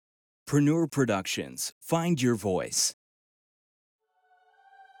Preneur Productions. Find your voice.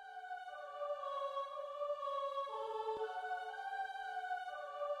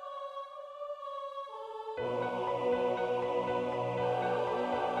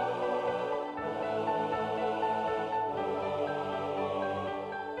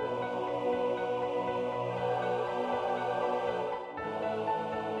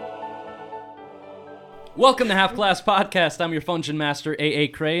 Welcome to Half Class Podcast. I'm your Function Master, A.A.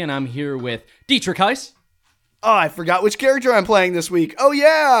 Cray, and I'm here with Dietrich Heiss. Oh, I forgot which character I'm playing this week. Oh,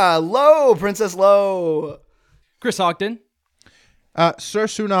 yeah. Lo, Princess Lo. Chris Ogden. Sir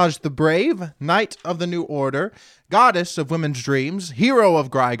Sunaj the Brave, Knight of the New Order, Goddess of Women's Dreams, Hero of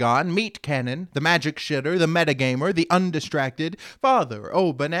Grygon, Meat Cannon, the Magic Shitter, the Metagamer, the Undistracted, Father,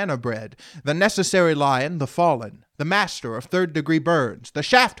 oh Banana Bread, the Necessary Lion, the Fallen, the Master of Third Degree Burns, the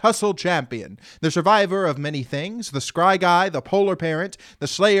Shaft Hustle Champion, the Survivor of Many Things, the Scry Guy, the Polar Parent, the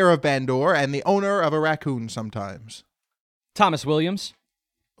Slayer of Bandor, and the Owner of a Raccoon sometimes. Thomas Williams.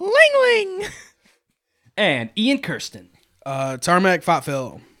 Ling Ling! And Ian Kirsten. Tarmac Fought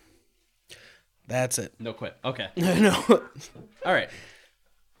Phil. That's it. No quit. Okay. No. All right.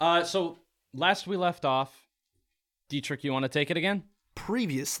 So last we left off, Dietrich, you want to take it again?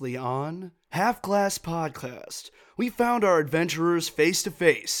 Previously on Half Class Podcast, we found our adventurers face to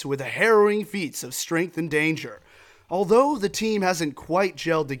face with the harrowing feats of strength and danger. Although the team hasn't quite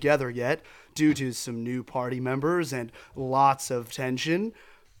gelled together yet, due to some new party members and lots of tension,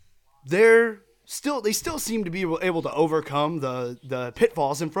 they still seem to be able to overcome the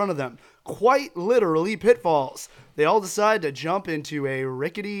pitfalls in front of them. Quite literally pitfalls. They all decide to jump into a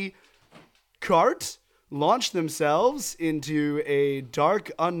rickety cart, launch themselves into a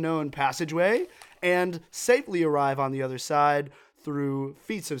dark, unknown passageway, and safely arrive on the other side through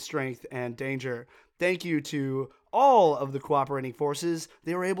feats of strength and danger. Thank you to all of the cooperating forces,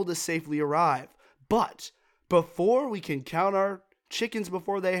 they were able to safely arrive. But before we can count our chickens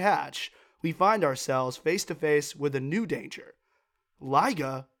before they hatch, we find ourselves face to face with a new danger.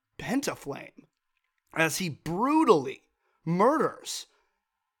 Liga Pentaflame, as he brutally murders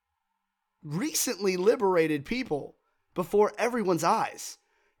recently liberated people before everyone's eyes.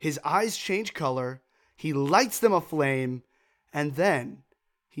 His eyes change color, he lights them aflame, and then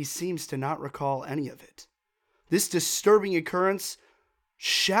he seems to not recall any of it. This disturbing occurrence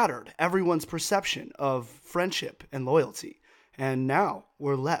shattered everyone's perception of friendship and loyalty, and now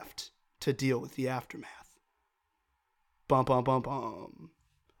we're left to deal with the aftermath. Bum, bum, bum, bum.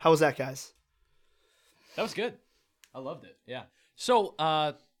 How was that, guys? That was good. I loved it. Yeah. So,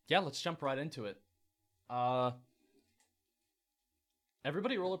 let's jump right into it.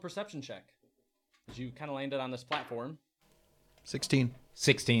 Everybody roll a perception check. As you kind of landed on this platform. 16.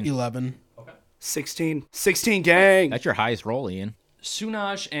 11. Okay. 16. 16, gang! That's your highest roll, Ian.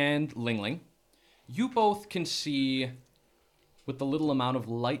 Sunaj and Lingling, you both can see, with the little amount of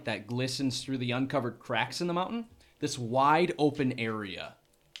light that glistens through the uncovered cracks in the mountain, this wide open area.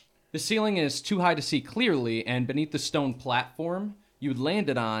 The ceiling is too high to see clearly, and beneath the stone platform you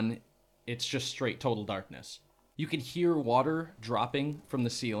landed on, it's just straight total darkness. You can hear water dropping from the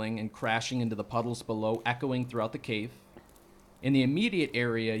ceiling and crashing into the puddles below, echoing throughout the cave. In the immediate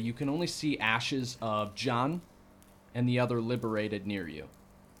area, you can only see ashes of John and the other liberated near you.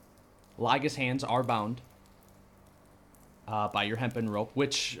 Liga's hands are bound by your hempen rope,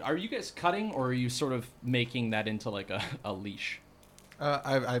 which, are you guys cutting, or are you sort of making that into like a leash?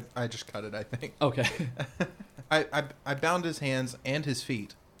 I just cut it, I think. Okay. I bound his hands and his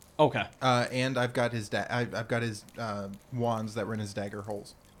feet. Okay. And I've got his I've got his wands that were in his dagger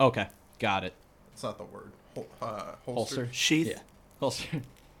holes. Okay. Got it. It's not the word. Holster. Sheath. Yeah. Holster.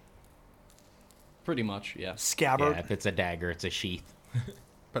 Pretty much, yeah. Scabbard. Yeah, if it's a dagger, it's a sheath.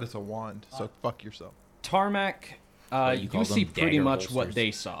 But it's a wand, so fuck yourself. Tarmac, you you call see them pretty dagger much what holsters.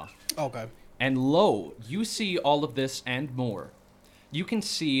 they saw. Okay. And lo, you see all of this and more. You can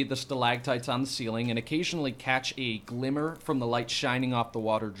see the stalactites on the ceiling and occasionally catch a glimmer from the light shining off the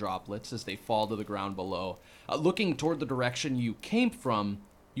water droplets as they fall to the ground below. Looking toward the direction you came from,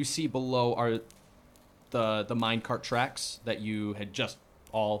 you see below are the minecart tracks that you had just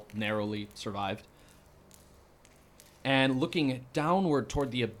all narrowly survived. And looking downward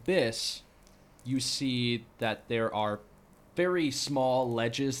toward the abyss, you see that there are very small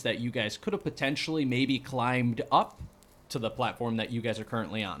ledges that you guys could have potentially maybe climbed up to the platform that you guys are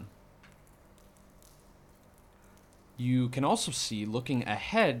currently on. You can also see, looking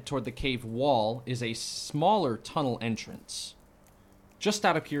ahead toward the cave wall, is a smaller tunnel entrance. Just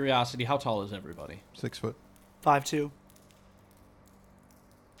out of curiosity, how tall is everybody? 6 foot. 5'2".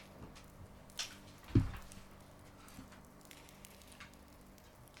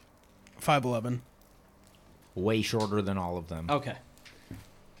 5'11". Way shorter than all of them. Okay.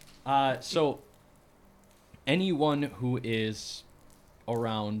 So anyone who is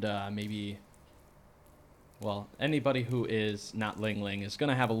around anybody who is not Ling Ling is going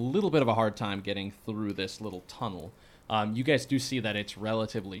to have a little bit of a hard time getting through this little tunnel. You guys do see that it's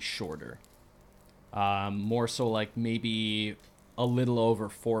relatively shorter. More so like maybe a little over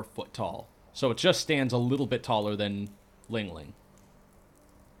 4 foot tall. So it just stands a little bit taller than Ling Ling.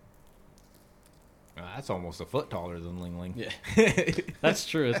 That's almost a foot taller than Ling Ling. Yeah, that's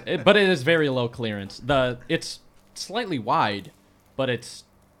true. But it is very low clearance. It's slightly wide, but it's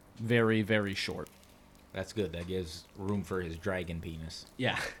very, very short. That's good. That gives room for his dragon penis.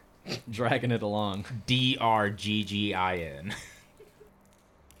 Yeah, dragging it along. DRGGIN.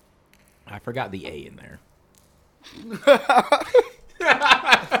 I forgot the A in there.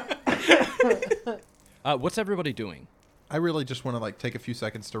 What's everybody doing? I really just want to like take a few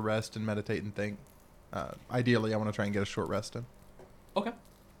seconds to rest and meditate and think. Ideally, I want to try and get a short rest in. Okay.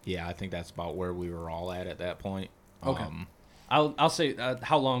 Yeah, I think that's about where we were all at that point. Okay. I'll say,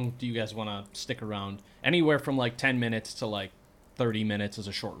 how long do you guys want to stick around? Anywhere from like 10 minutes to like 30 minutes is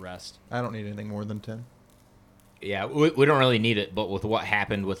a short rest. I don't need anything more than 10. Yeah, we don't really need it, but with what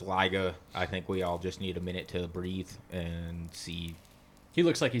happened with Liga, I think we all just need a minute to breathe and see. He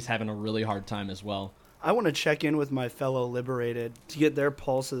looks like he's having a really hard time as well. I want to check in with my fellow Liberated to get their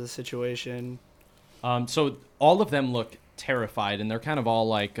pulse of the situation. So all of them look terrified, and they're kind of all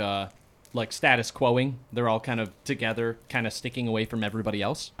like status quoing. They're all kind of together, kind of sticking away from everybody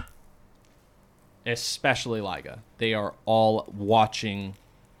else. Especially Liga. They are all watching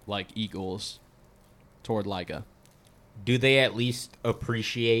like eagles toward Liga. Do they at least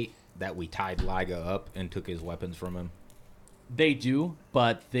appreciate that we tied Liga up and took his weapons from him? They do,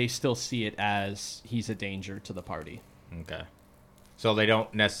 but they still see it as he's a danger to the party. Okay. So they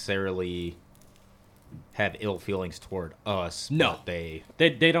don't necessarily have ill feelings toward us. No. But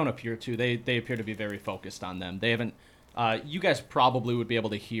they don't appear to. They appear to be very focused on them. They haven't... you guys probably would be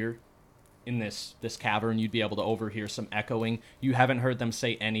able to hear in this cavern. You'd be able to overhear some echoing. You haven't heard them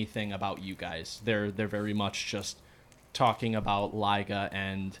say anything about you guys. They're very much just talking about Liga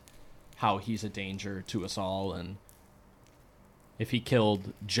and how he's a danger to us all, and if he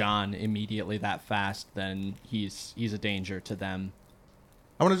killed John immediately that fast, then he's a danger to them.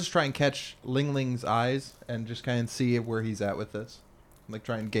 I want to just try and catch Ling Ling's eyes and just kind of see where he's at with this. Like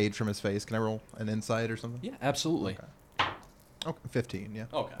try and gauge from his face. Can I roll an insight or something? Yeah, absolutely. Okay, 15, yeah.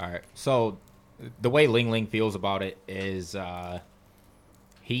 Okay. All right. So the way Ling Ling feels about it is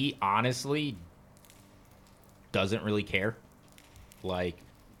he honestly doesn't really care. Like,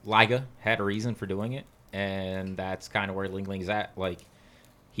 Liga had a reason for doing it, and that's kind of where Ling Ling's at. Like,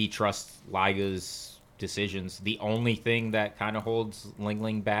 he trusts Liga's decisions. The only thing that kind of holds Ling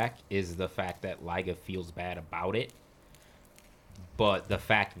Ling back is the fact that Liga feels bad about it. But the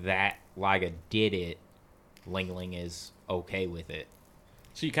fact that Liga did it, Ling Ling is okay with it.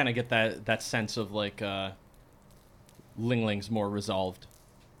 So you kind of get that sense of like Ling Ling's more resolved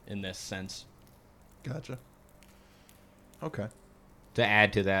in this sense. Gotcha. Okay. To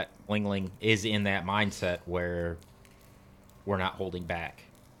add to that, Ling Ling is in that mindset where we're not holding back.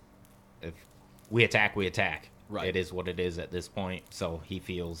 If we attack, we attack. Right. It is what it is at this point. So he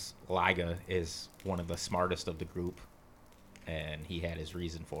feels Liga is one of the smartest of the group, and he had his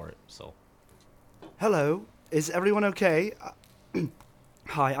reason for it. So, Hello, is everyone okay?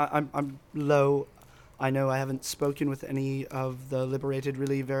 Hi, I'm Lo. I know I haven't spoken with any of the Liberated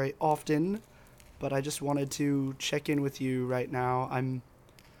really very often, but I just wanted to check in with you right now. I'm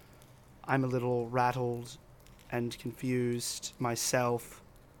a little rattled and confused myself,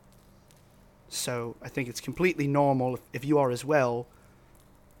 so I think it's completely normal if you are as well.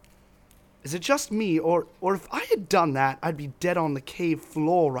 Is it just me, or if I had done that, I'd be dead on the cave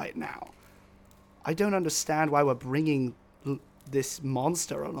floor right now? I don't understand why we're bringing this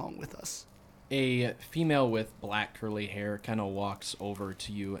monster along with us. A female with black curly hair kind of walks over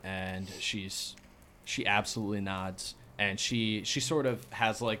to you, and she absolutely nods, and she sort of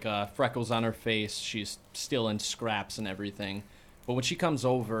has like freckles on her face. She's still in scraps and everything, but when she comes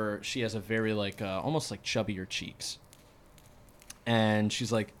over, she has a very like almost like chubbier cheeks, and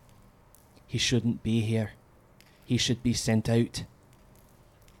she's like, "He shouldn't be here. He should be sent out.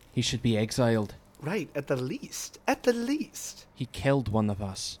 He should be exiled. Right, at the least. At the least. He killed one of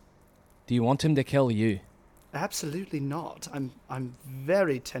us. Do you want him to kill you?" Absolutely not. I'm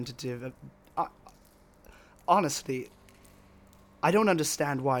very tentative. Honestly, I don't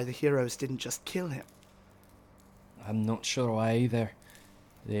understand why the heroes didn't just kill him. I'm not sure why either.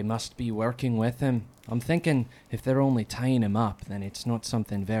 They must be working with him. I'm thinking if they're only tying him up, then it's not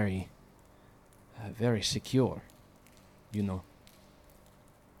something very, very secure, you know.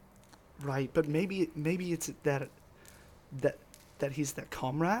 Right, but maybe it's that he's their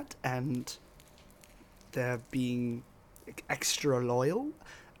comrade and they're being extra loyal.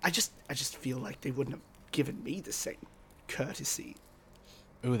 I just feel like they wouldn't have given me the same courtesy.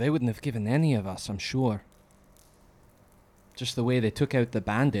 Oh, they wouldn't have given any of us, I'm sure. Just the way they took out the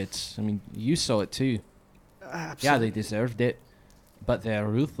bandits. I mean, you saw it too. Absolutely. Yeah, they deserved it, but their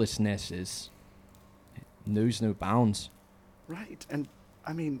ruthlessness knows no bounds. Right, and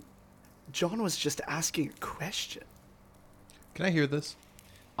I mean, John was just asking a question. Can I hear this?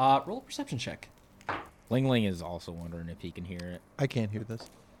 Roll a perception check. Ling Ling is also wondering if he can hear it. I can't hear this.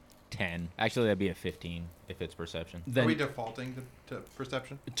 10. Actually, that'd be a 15 if it's perception. Then Are we defaulting to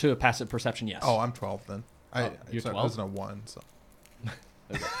perception? to a passive perception, yes. Oh, I'm 12 then. you're so 12? I wasn't a 1, so.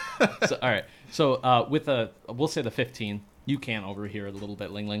 So, all right. So with we'll say the 15. You can overhear it a little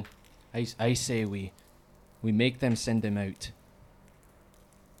bit, Ling Ling. I say we make them send him out.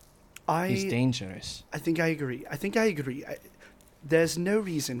 He's dangerous. I think I agree. There's no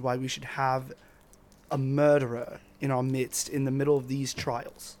reason why we should have a murderer in our midst in the middle of these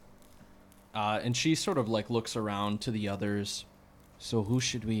trials. And she sort of like looks around to the others. So who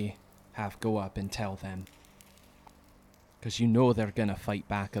should we have go up and tell them? Because you know they're gonna fight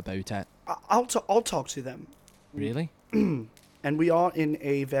back about it. I'll talk to them. Really? And we are in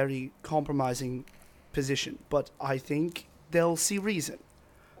a very compromising position, but I think they'll see reason.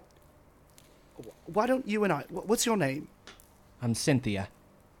 Why don't you and I... What's your name? I'm Cynthia.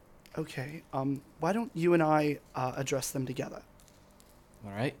 Okay, why don't you and I address them together?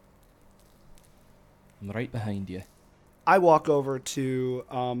 All right. I'm right behind you. I walk over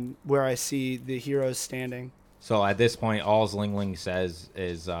to where I see the heroes standing. So at this point, all Ling Ling says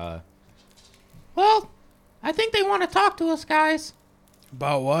is, Well, I think they want to talk to us, guys.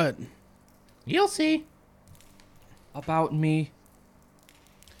 About what? You'll see. About me.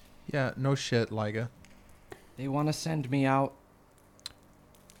 Yeah, no shit, Liga. They want to send me out.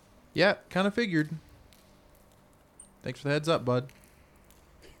 Yeah, kind of figured. Thanks for the heads up, bud.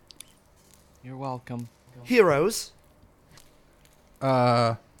 You're welcome. Heroes?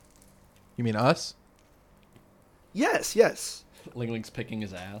 You mean us? Yes. Ling Ling's picking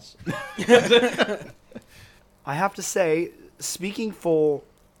his ass. I have to say, speaking for,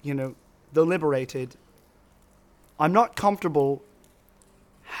 the liberated, I'm not comfortable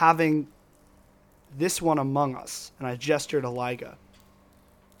having this one among us. And I gesture to Liga.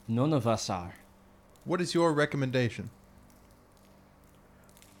 None of us are. What is your recommendation?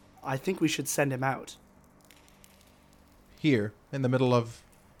 I think we should send him out. Here, in the middle of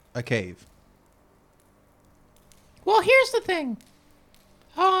a cave. Well, here's the thing.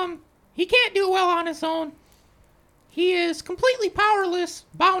 He can't do well on his own. He is completely powerless,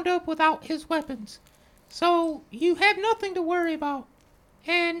 bound up without his weapons. So you have nothing to worry about.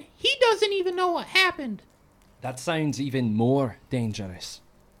 And he doesn't even know what happened. That sounds even more dangerous.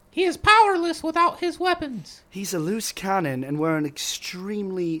 He is powerless without his weapons. He's a loose cannon, and we're in an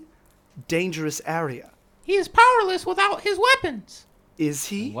extremely dangerous area. He is powerless without his weapons. Is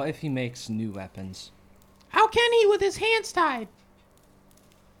he? What if he makes new weapons? How can he with his hands tied?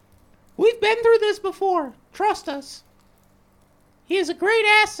 We've been through this before. Trust us. He is a great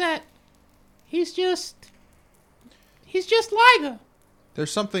asset. He's just Liga.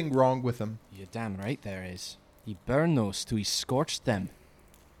 There's something wrong with him. You're damn right there is. He burned those till he scorched them.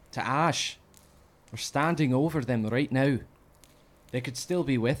 To ash. We're standing over them right now. They could still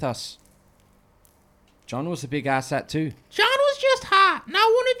be with us. John was a big asset too. John was just hot. Now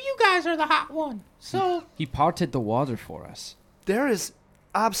one of you guys are the hot one. So He parted the water for us. There is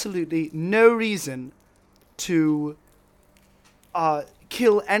absolutely no reason to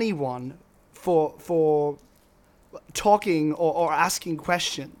kill anyone for talking or asking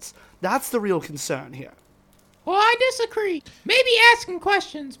questions. That's the real concern here. well, I disagree. Maybe asking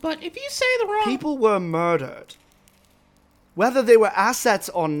questions, but if you say the wrong People were murdered. Whether they were assets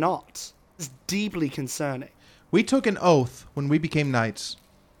or not is deeply concerning. We took an oath when we became knights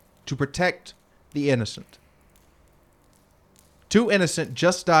to protect the innocent. 2 innocent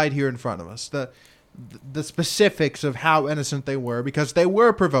just died here in front of us. The specifics of how innocent they were, because they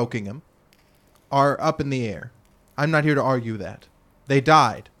were provoking him, are up in the air. I'm not here to argue that. They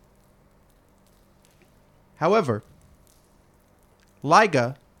died. However,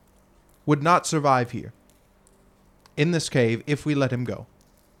 Liga would not survive here, in this cave, if we let him go.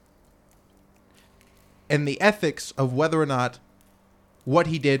 And the ethics of whether or not what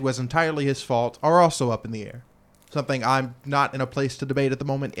he did was entirely his fault are also up in the air. Something I'm not in a place to debate at the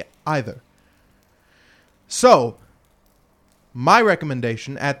moment either. So, my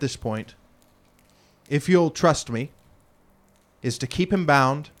recommendation at this point if you'll trust me, is to keep him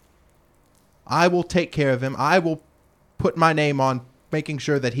bound. I will take care of him. I will put my name on making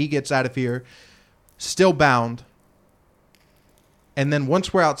sure that he gets out of here still bound. And then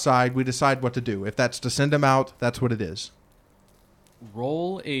once we're outside, we decide what to do. If that's to send him out, that's what it is.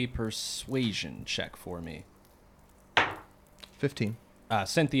 Roll a persuasion check for me. 15.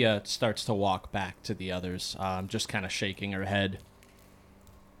 Cynthia starts to walk back to the others, just kind of shaking her head.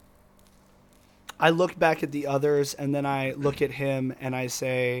 I look back at the others, and then I look at him, and I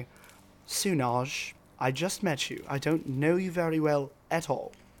say, Sunaj, I just met you. I don't know you very well at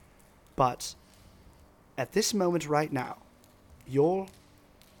all. But at this moment right now, you're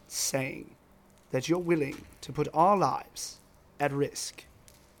saying that you're willing to put our lives at risk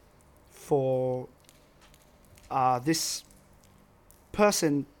for this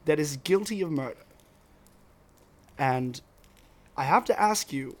person that is guilty of murder. And I have to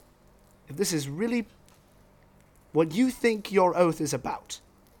ask you if this is really what you think your oath is about.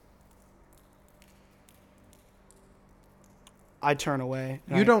 I turn away.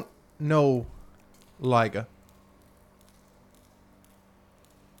 You don't know Liga.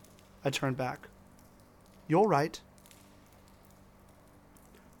 I turn back. You're right.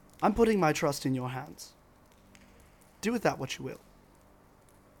 I'm putting my trust in your hands. Do with that what you will.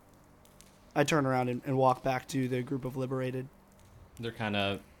 I turn around and walk back to the group of liberated. They're kind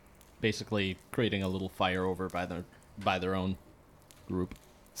of basically creating a little fire over by their own group.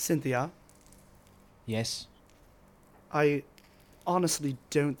 Cynthia, Yes. I honestly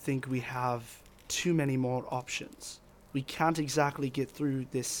don't think we have too many more options. We can't exactly get through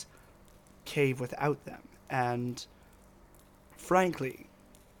this cave without them. And frankly,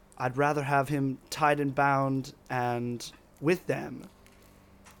 I'd rather have him tied and bound and with them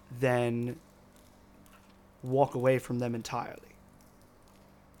than walk away from them entirely.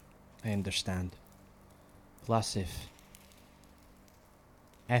 I understand. Plus, if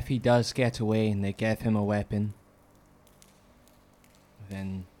he does get away and they give him a weapon,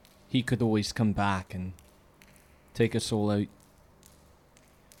 then he could always come back and take us all out.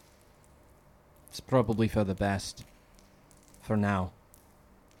 It's probably for the best. For now.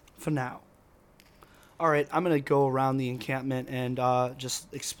 For now. Alright, I'm going to go around the encampment and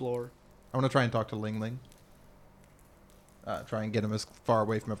just explore. I want to try and talk to Ling Ling. Try and get him as far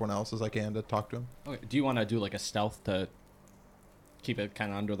away from everyone else as I can to talk to him. Okay. Do you want to do like a stealth to keep it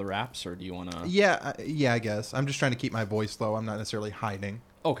kind of under the wraps, or do you want to... Yeah, I guess. I'm just trying to keep my voice low. I'm not necessarily hiding,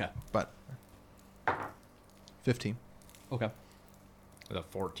 Okay. but 15. Okay. The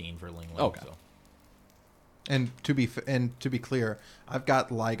 14 for Ling Ling. Okay. So. And to be clear, I've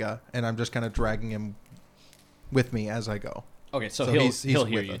got Liga, and I'm just kind of dragging him with me as I go. Okay, so, So he'll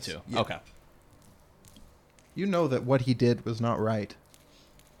hear with you us. too. Yeah. Okay. You know that what he did was not right,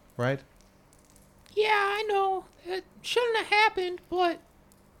 right? Yeah, I know. It shouldn't have happened, but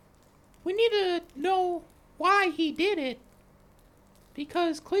we need to know why he did it.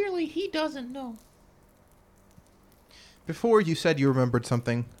 Because clearly he doesn't know. Before you said you remembered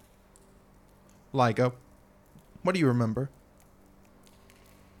something. Liga, what do you remember?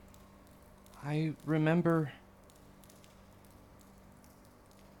 I remember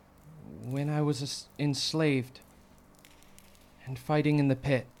when I was enslaved and fighting in the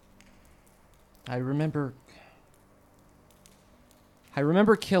pit. I remember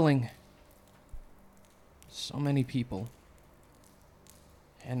killing so many people.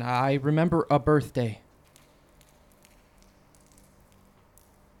 And I remember a birthday.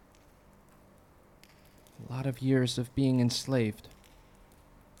 A lot of years of being enslaved.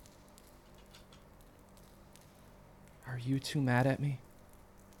 Are you too mad at me?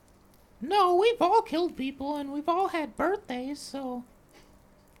 No, we've all killed people and we've all had birthdays, so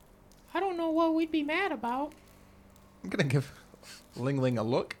I don't know what we'd be mad about. I'm going to give Ling Ling a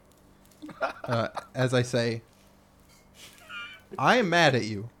look as I say, I am mad at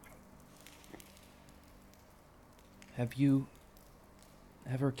you. Have you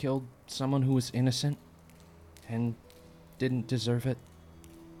ever killed someone who was innocent and didn't deserve it?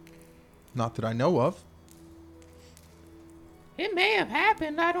 Not that I know of. It may have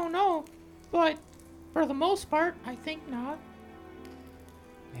happened, I don't know. But for the most part, I think not.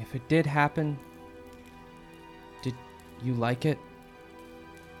 If it did happen, did you like it?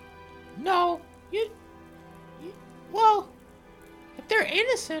 No, well, if they're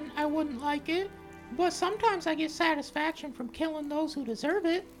innocent, I wouldn't like it. But sometimes I get satisfaction from killing those who deserve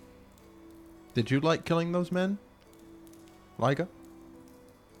it. Did you like killing those men? Liga?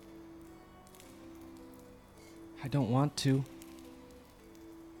 I don't want to.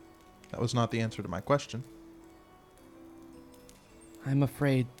 That was not the answer to my question. I'm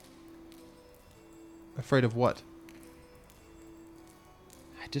afraid. Afraid of what?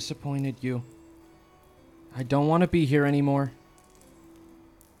 I disappointed you. I don't want to be here anymore.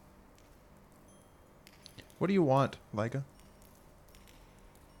 What do you want, Liga?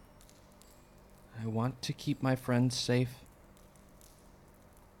 I want to keep my friends safe.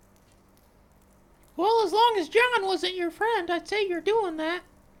 Well, as long as John wasn't your friend, I'd say you're doing that.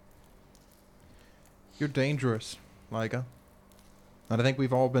 You're dangerous, Liga. And I think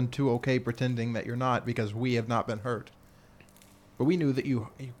we've all been too okay pretending that you're not because we have not been hurt. But we knew that you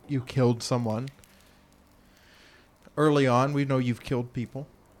killed someone. Early on, we know you've killed people.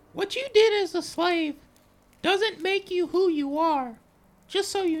 What you did as a slave doesn't make you who you are.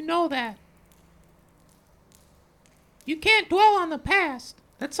 Just so you know that. You can't dwell on the past.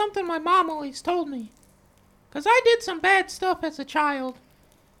 That's something my mom always told me. 'Cause I did some bad stuff as a child.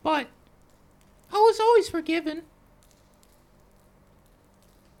 But I was always forgiven.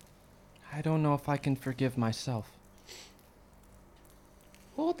 I don't know if I can forgive myself.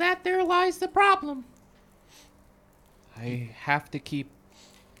 Well, that there lies the problem. I have to keep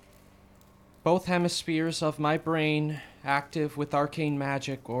both hemispheres of my brain active with arcane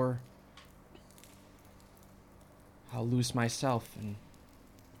magic, or I'll lose myself and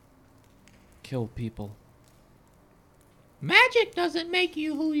kill people. Magic doesn't make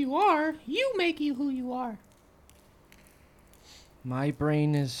you who you are. You make you who you are. My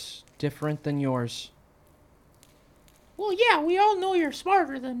brain is different than yours. Well, yeah, we all know you're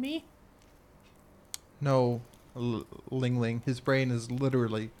smarter than me. No, Ling Ling. His brain is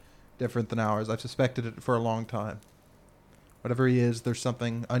literally different than ours. I've suspected it for a long time. Whatever he is, there's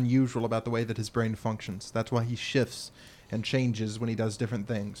something unusual about the way that his brain functions. That's why he shifts and changes when he does different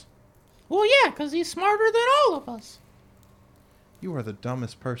things. Well, yeah, 'cause he's smarter than all of us. You are the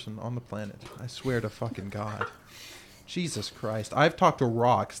dumbest person on the planet. I swear to fucking God. Jesus Christ. I've talked to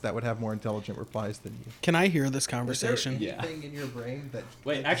rocks that would have more intelligent replies than you. Can I hear this conversation? Yeah. Anything in your brain that...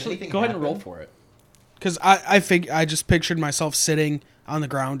 Wait, does actually, anything go ahead and roll happen? for it. Because I just pictured myself sitting on the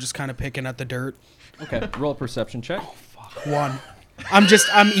ground, just kind of picking at the dirt. Okay, roll a perception check. 1.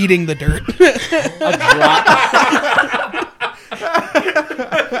 I'm eating the dirt.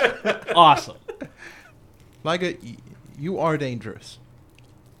 Awesome. Liga, you are dangerous.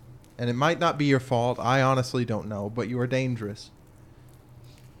 And it might not be your fault. I honestly don't know, but you are dangerous.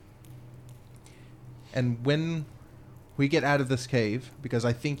 And when we get out of this cave, because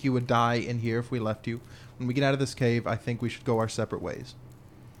I think you would die in here if we left you, when we get out of this cave, I think we should go our separate ways.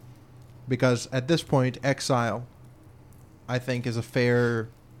 Because at this point, exile, I think, is a fair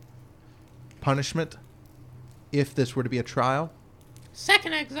punishment if this were to be a trial.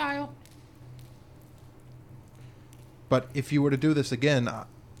 Second exile. But if you were to do this again,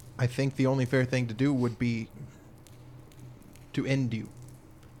 I think the only fair thing to do would be to end you.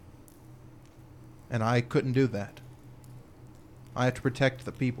 And I couldn't do that. I have to protect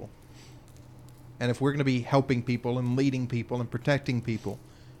the people. And if we're going to be helping people and leading people and protecting people,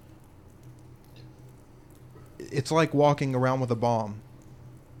 it's like walking around with a bomb.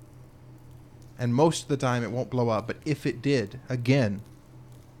 And most of the time it won't blow up. But if it did, again,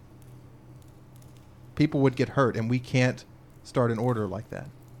 people would get hurt, and we can't start an order like that.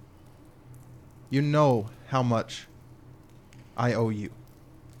 You know how much I owe you.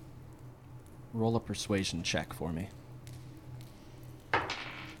 Roll a persuasion check for me.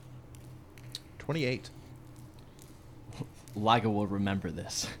 28. Liga will remember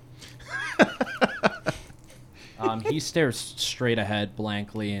this. He stares straight ahead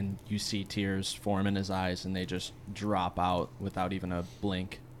blankly, and you see tears form in his eyes, and they just drop out without even a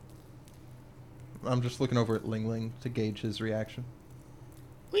blink. I'm just looking over at Ling Ling to gauge his reaction.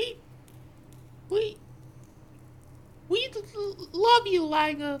 We love you,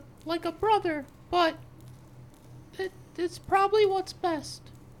 Liga, like a brother, but it's probably what's best.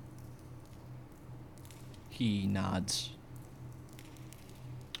 He nods.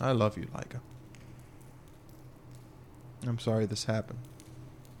 I love you, Liga. I'm sorry this happened.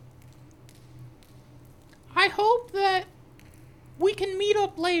 I hope that we can meet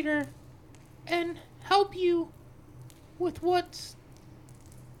up later and help you with what's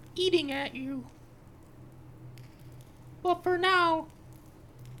eating at you. But for now,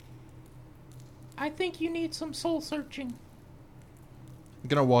 I think you need some soul searching. I'm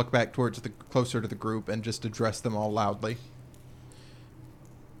going to walk back towards closer to the group and just address them all loudly.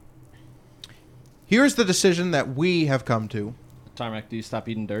 Here's the decision that we have come to. Tarmac, do you stop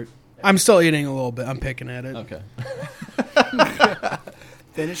eating dirt? I'm still eating a little bit. I'm picking at it. Okay.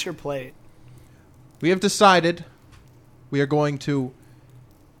 Finish your plate. We have decided we are going to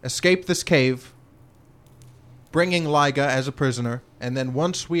escape this cave, bringing Liga as a prisoner, and then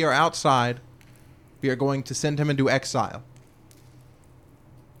once we are outside, We are going to send him into exile.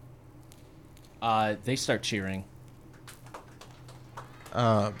 They start cheering. It's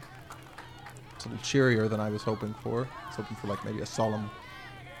a little cheerier than I was hoping for. I was hoping for like maybe a solemn.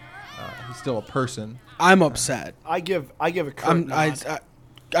 He's still a person. I'm upset. I give a curt nod.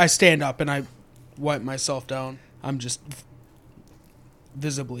 I stand up and I wipe myself down. I'm just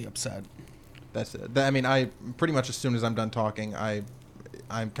visibly upset. That's it. I mean, I pretty much as soon as I'm done talking,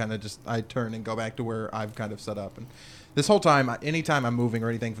 I'm kind of just I turn and go back to where I've kind of set up. And this whole time, anytime I'm moving or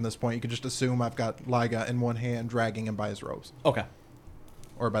anything from this point, you can just assume I've got Liga in one hand, dragging him by his robes Okay.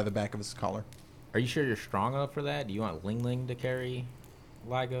 or by the back of his collar. Are you sure you're strong enough for that? Do you want Ling Ling to carry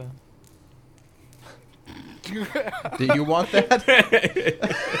Liga? Do you want that?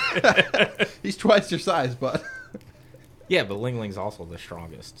 He's twice your size, but Yeah, but Ling Ling's also the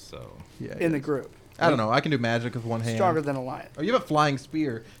strongest, so... yeah. In the group. I don't know. I can do magic with one hand. Stronger than a lion. Oh, you have a flying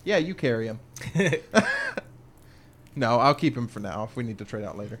spear. Yeah, you carry him. No, I'll keep him for now if we need to trade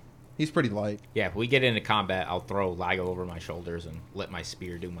out later. He's pretty light. Yeah, if we get into combat, I'll throw Liga over my shoulders and let my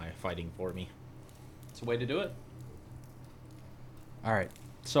spear do my fighting for me. It's a way to do it. All right.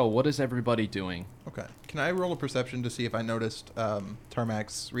 So what is everybody doing? Okay. Can I roll a perception to see if I noticed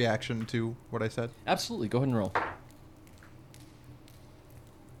Tarmac's reaction to what I said? Absolutely. Go ahead and roll.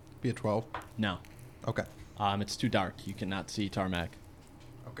 Be a 12. No. Okay. It's too dark. You cannot see Tarmac.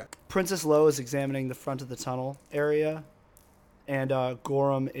 Okay. Princess Lo is examining the front of the tunnel area, and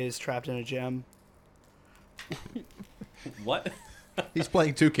Gorham is trapped in a gem. What? He's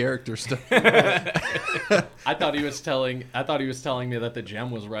playing two characters still. I thought he was telling me that the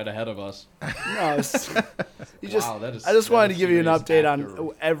gem was right ahead of us. No, you just. Wow, that is- I just that wanted to is give you an serious update actor. on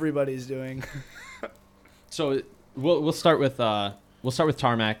what everybody's doing. So we'll start with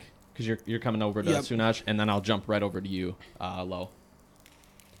Tarmac because you're coming over to Yep. Sunaj, and then I'll jump right over to you, Lo.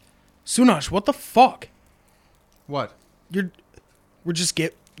 Sunaj, what the fuck? What? You're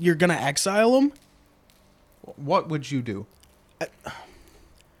gonna exile him? What would you do?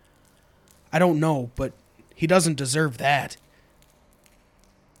 I don't know, but he doesn't deserve that.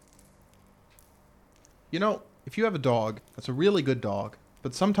 You know, if you have a dog, that's a really good dog,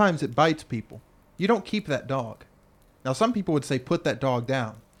 but sometimes it bites people. You don't keep that dog. Now, some people would say put that dog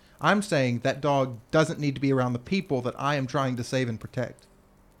down. I'm saying that dog doesn't need to be around the people that I am trying to save and protect.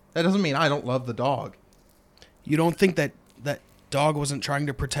 That doesn't mean I don't love the dog. You don't think that dog wasn't trying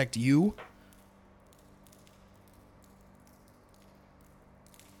to protect you?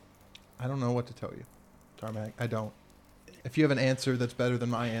 I don't know what to tell you, Tarmac. I don't. If you have an answer that's better than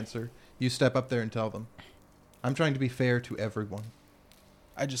my answer, you step up there and tell them. I'm trying to be fair to everyone.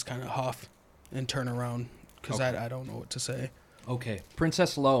 I just kind of huff and turn around because Okay. I don't know what to say. Okay,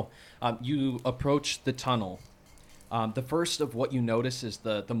 Princess Lo, you approach the tunnel. The first of what you notice is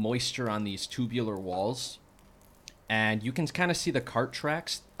the moisture on these tubular walls. And you can kind of see the cart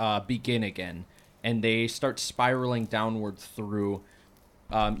tracks begin again. And they start spiraling downward through.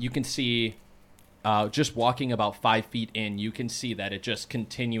 You can see, just walking about 5 feet in, you can see that it just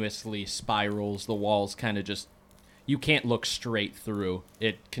continuously spirals. The walls kind of just... You can't look straight through.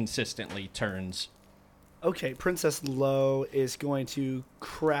 It consistently turns. Okay, Princess Lo is going to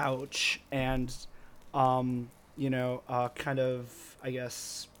crouch and, kind of, I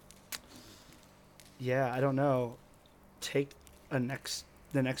guess, I don't know, take the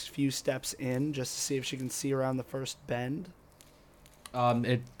next few steps in just to see if she can see around the first bend.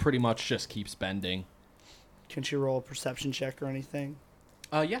 It pretty much just keeps bending. Can she roll a perception check or anything?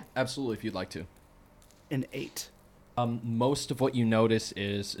 Yeah, absolutely, if you'd like to. An 8. Most of what you notice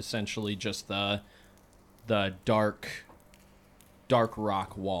is essentially just the dark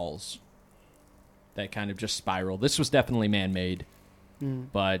rock walls that kind of just spiral. This was definitely man-made,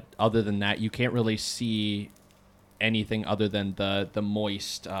 but other than that, you can't really see anything other than the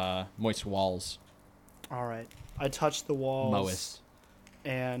moist walls. All right. I touch the walls Moist.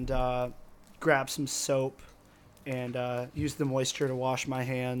 and grab some soap and use the moisture to wash my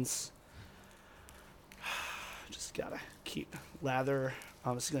hands. Just gotta keep lather.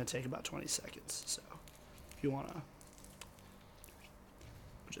 This is gonna take about 20 seconds, so if you wanna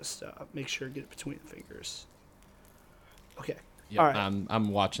just make sure to get it between the fingers. Okay. Yep, All right. I'm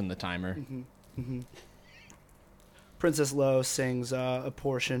watching the timer. Princess Lo sings a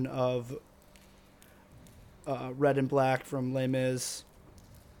portion of Red and Black from Les Mis.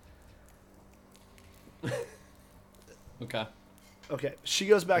 Okay. Okay, she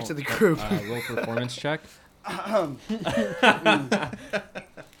goes back to the group. Roll performance check.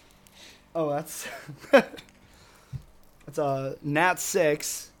 Oh, that's that's a nat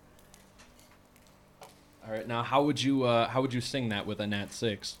 6. All right, now how would you sing that with a nat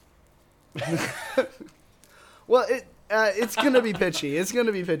 6? Well, it's gonna be pitchy. It's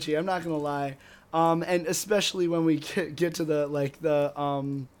gonna be pitchy. I'm not gonna lie. And especially when we get to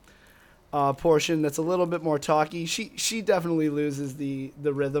the portion that's a little bit more talky, she definitely loses the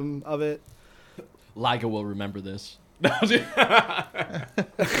rhythm of it. Liga will remember this. It's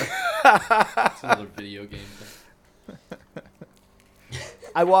another video game thing.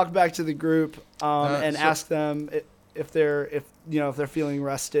 I walk back to the group and ask them if they're feeling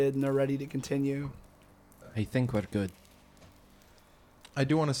rested and they're ready to continue. I think we're good. I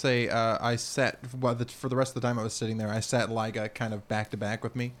do want to say I sat, for the rest of the time I was sitting there, I sat Liga kind of back to back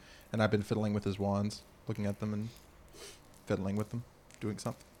with me, and I've been fiddling with his wands, looking at them and fiddling with them, doing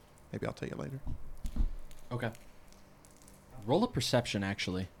something. Maybe I'll tell you later. Okay. Roll a perception,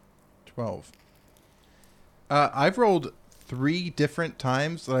 actually. 12. I've rolled 3 different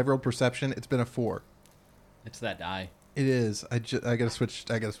times that I've rolled perception. It's been a 4. It's that die. It is. I gotta switch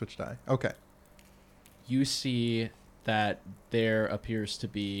die. Okay. You see that there appears to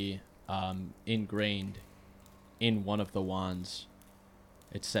be ingrained in one of the wands.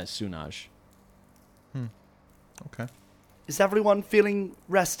 It says Sunaj. Okay. Is everyone feeling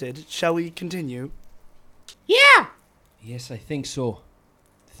rested? Shall we continue? Yeah! Yes, I think so.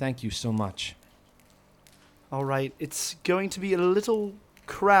 Thank you so much. All right. It's going to be a little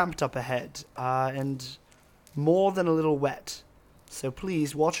cramped up ahead, and more than a little wet. So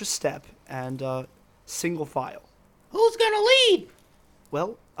please watch your step and single file. Who's gonna lead?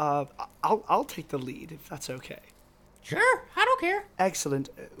 Well, I'll take the lead if that's okay. Sure, I don't care. Excellent.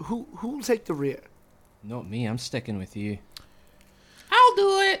 Who'll take the rear? Not me, I'm sticking with you. I'll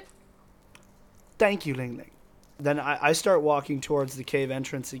do it. Thank you, Ling Ling. Then I start walking towards the cave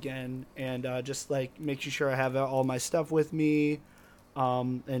entrance again, and just like making sure I have all my stuff with me,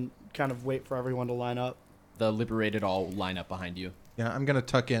 and kind of wait for everyone to line up. The Liberated all line up behind you. Yeah, I'm gonna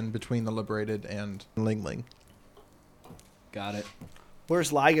tuck in between the Liberated and Ling Ling. Got it.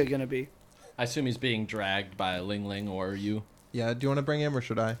 Where's Liga gonna be? I assume he's being dragged by Ling Ling or you. Yeah, do you want to bring him or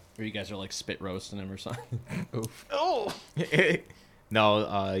should I? Or you guys are like spit roasting him or something. Oof.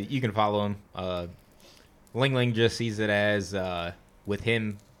 No, you can follow him. Ling Ling just sees it as with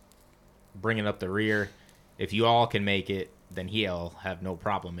him bringing up the rear. If you all can make it, then he'll have no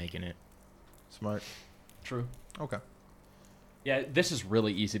problem making it. Smart. True. Okay. Yeah, this is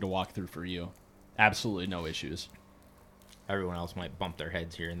really easy to walk through for you. Absolutely no issues. Everyone else might bump their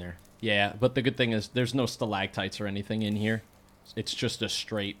heads here and there. Yeah, but the good thing is there's no stalactites or anything in here. It's just a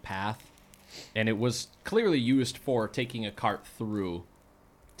straight path. And it was clearly used for taking a cart through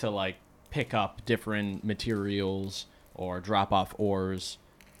to, like, pick up different materials or drop off ores.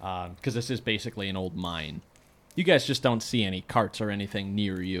 Because this is basically an old mine. You guys just don't see any carts or anything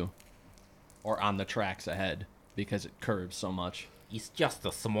near you. Or on the tracks ahead. Because it curves so much. It's just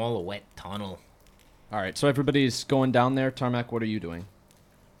a small wet tunnel. Alright, so everybody's going down there. Tarmac, what are you doing?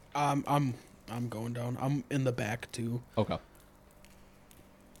 I'm going down. I'm in the back too. Okay.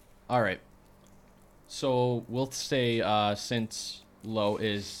 All right. So we'll say since Lo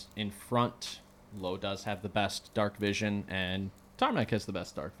is in front, Lo does have the best dark vision, and Tarmac has the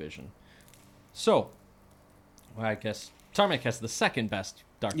best dark vision. So, well, I guess Tarmac has the second best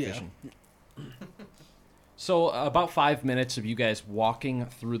dark vision. So about 5 minutes of you guys walking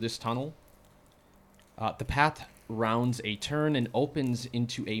through this tunnel. The path rounds a turn and opens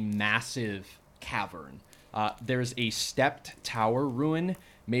into a massive cavern. There's a stepped tower ruin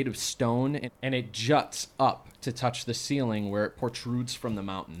made of stone, and it juts up to touch the ceiling where it protrudes from the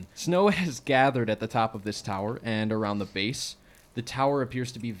mountain. Snow has gathered at the top of this tower and around the base. The tower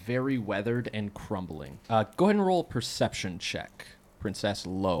appears to be very weathered and crumbling. Go ahead and roll a perception check, Princess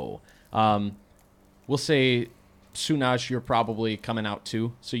Lo. We'll say, Sunaj, you're probably coming out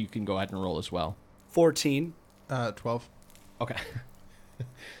too, so you can go ahead and roll as well. 14. 12. Okay.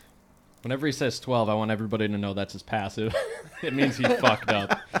 Whenever he says 12, I want everybody to know that's his passive. It means he fucked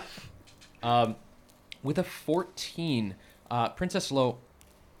up. With a 14, Princess Lo,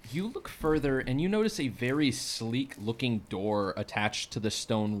 you look further and you notice a very sleek-looking door attached to the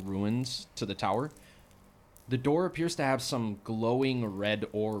stone ruins to the tower. The door appears to have some glowing red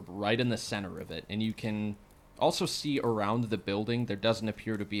orb right in the center of it, and you can also see around the building there doesn't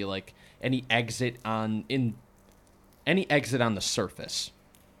appear to be like any exit on the surface.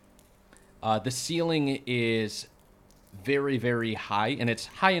 The ceiling is very, very high, and it's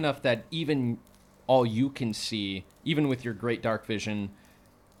high enough that even all you can see, even with your great dark vision,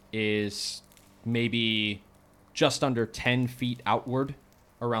 is maybe just under 10 feet outward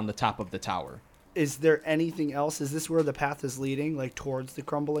around the top of the tower. Is there anything else? Is this where the path is leading, like towards the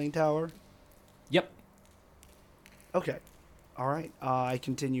crumbling tower? Yep. Okay. All right. I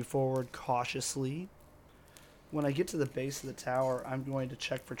continue forward cautiously. When I get to the base of the tower, I'm going to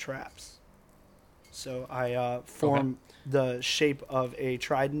check for traps. So I form the shape of a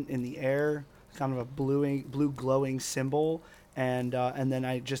trident in the air, kind of a blue glowing symbol, and then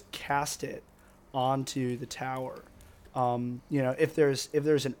I just cast it onto the tower. If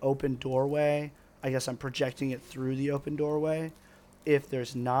there's an open doorway, I guess I'm projecting it through the open doorway. If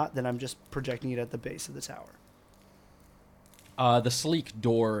there's not, then I'm just projecting it at the base of the tower. The sleek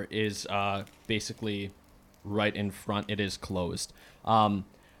door is basically right in front. It is closed.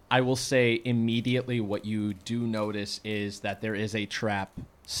 I will say immediately what you do notice is that there is a trap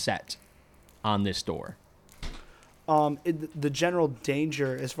set on this door. The general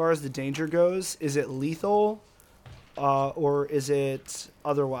danger, as far as the danger goes, is it lethal or is it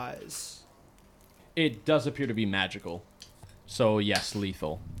otherwise? It does appear to be magical. So, yes,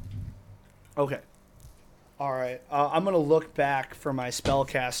 lethal. Okay. All right. I'm going to look back for my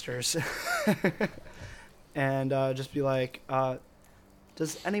spellcasters and just be like, can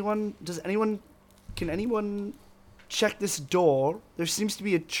anyone check this door? There seems to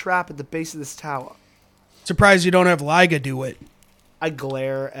be a trap at the base of this tower. Surprised you don't have Liga do it. I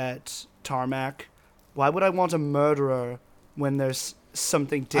glare at Tarmac. Why would I want a murderer when there's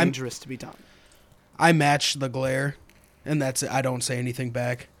something dangerous to be done? I match the glare, and that's it. I don't say anything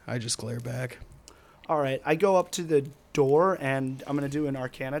back. I just glare back. All right. I go up to the door, and I'm going to do an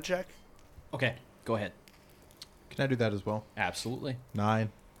Arcana check. Okay, go ahead. Can I do that as well? Absolutely.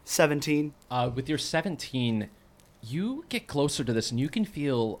 9. 17. With your 17, you get closer to this, and you can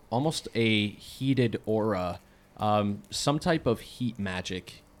feel almost a heated aura. Some type of heat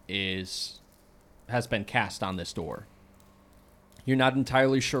magic has been cast on this door. You're not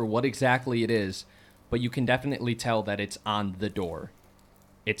entirely sure what exactly it is, but you can definitely tell that it's on the door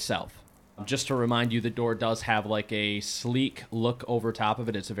itself. Just to remind you, the door does have like a sleek look over top of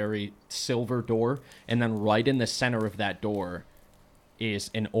it. It's a very silver door. And then right in the center of that door is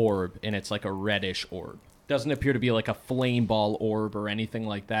an orb, and it's like a reddish orb. Doesn't appear to be like a flame ball orb or anything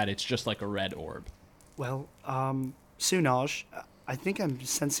like that. It's just like a red orb. Well, Sunaj, I think I'm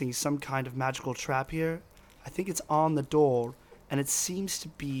sensing some kind of magical trap here. I think it's on the door, and it seems to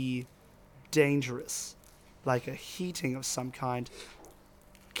be dangerous, like a heating of some kind.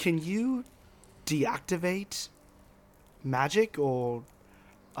 Can you deactivate magic or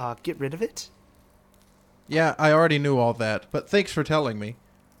get rid of it? Yeah, I already knew all that, but thanks for telling me.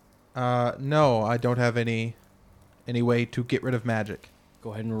 No, I don't have any way to get rid of magic.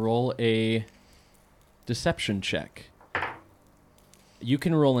 Go ahead and roll a deception check. You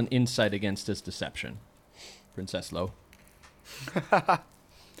can roll an insight against his deception, Princess Lo.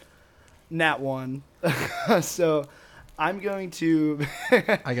 Nat 1. So I'm going to...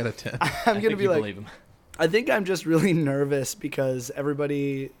 I got a 10. I'm going to be like... Believe him. I think I'm just really nervous because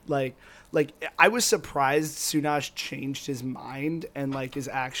everybody, like I was surprised Sunaj changed his mind and, like, is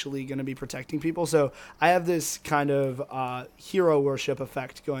actually going to be protecting people. So I have this kind of hero worship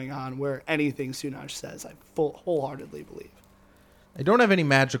effect going on where anything Sunaj says, I wholeheartedly believe. I don't have any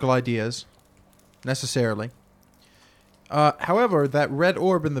magical ideas, necessarily. However, that red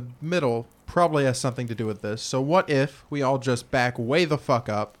orb in the middle probably has something to do with this. So what if we all just back way the fuck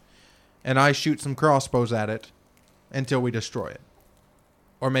up and I shoot some crossbows at it until we destroy it?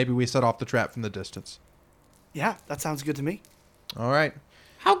 Or maybe we set off the trap from the distance. Yeah, that sounds good to me. All right.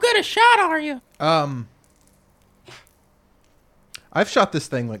 How good a shot are you? I've shot this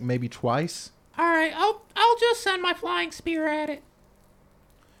thing like maybe twice. All right, I'll just send my flying spear at it.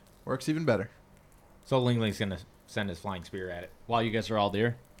 Works even better. So Ling Ling's gonna send his flying spear at it. While you guys are all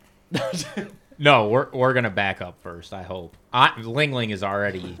there. No, we're gonna back up first. I hope. Ling Ling is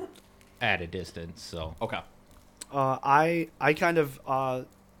already at a distance, so Okay. I kind of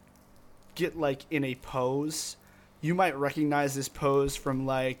get, like, in a pose. You might recognize this pose from,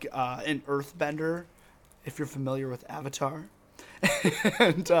 like, an earthbender, if you're familiar with Avatar.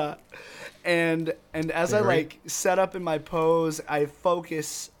 and as I, like, set up in my pose, I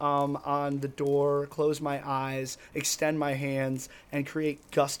focus on the door, close my eyes, extend my hands, and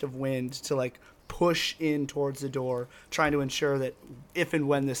create gust of wind to, like, push in towards the door, trying to ensure that if and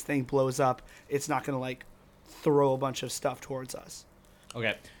when this thing blows up, it's not going to, like, throw a bunch of stuff towards us.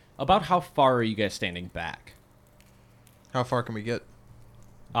 Okay. About how far are you guys standing back? How far can we get?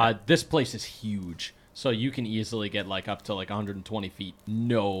 This place is huge, so you can easily get like up to like 120 feet,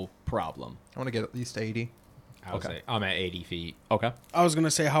 no problem. I want to get at least 80. I would say I'm at 80 feet. Okay. I was going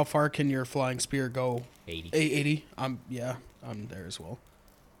to say, how far can your flying spear go? 80. 80? I'm there as well.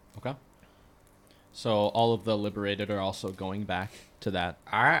 Okay. So all of the liberated are also going back to that.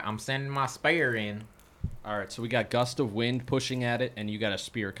 All right, I'm sending my spear in. All right, so we got gust of wind pushing at it, and you got a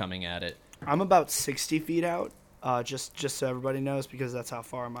spear coming at it. I'm about 60 feet out, just so everybody knows, because that's how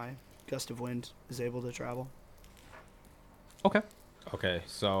far my gust of wind is able to travel. Okay. Okay,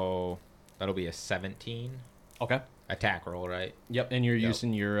 so that'll be a 17 Okay. attack roll, right? Yep, and you're Yep.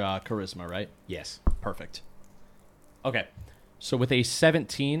 using your charisma, right? Yes. Perfect. Okay, so with a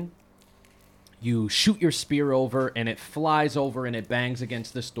 17, you shoot your spear over, and it flies over, and it bangs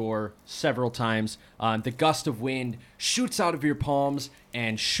against this door several times. The gust of wind shoots out of your palms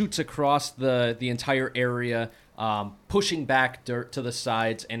and shoots across the entire area, pushing back dirt to the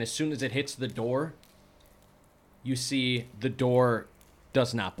sides, and as soon as it hits the door, you see the door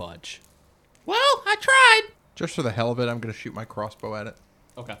does not budge. Well, I tried. Just for the hell of it, I'm going to shoot my crossbow at it.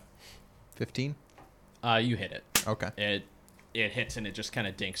 Okay. 15? You hit it. Okay. It hits, and it just kind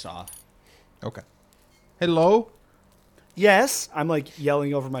of dinks off. Okay. Hello? Yes, I'm like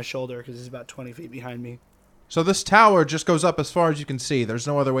yelling over my shoulder because he's about 20 feet behind me. So this tower just goes up as far as you can see. There's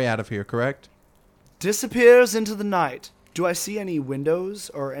no other way out of here, correct? Disappears into the night. Do I see any windows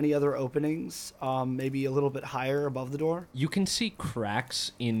or any other openings? Maybe a little bit higher above the door? You can see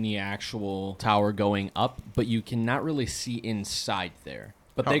cracks in the actual tower going up, but you cannot really see inside there.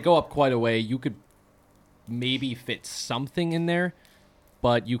 But they go up quite a way. You could maybe fit something in there,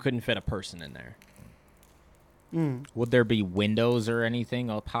 but you couldn't fit a person in there. Would there be windows or anything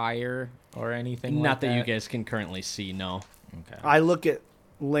up higher or anything Not like that you guys can currently see, no. Okay. I look at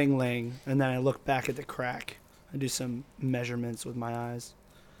Ling Ling, and then I look back at the crack. I do some measurements with my eyes.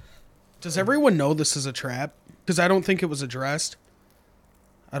 Does everyone know this is a trap? Because I don't think it was addressed.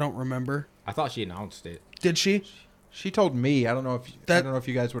 I don't remember. I thought she announced it. Did she? She told me. I don't know if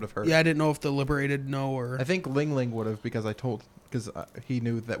you guys would have heard. Yeah, I didn't know if the Liberated know or... I think Ling Ling would have because he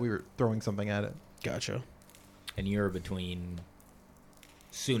knew that we were throwing something at it. Gotcha. And you're between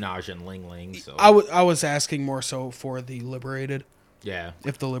Sunaj and Ling Ling, so... I was asking more so for the Liberated. Yeah.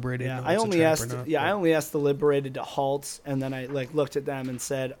 If the Liberated Yeah, know I it's only a trap asked. or not. Yeah, I only asked the Liberated to halt, and then I looked at them and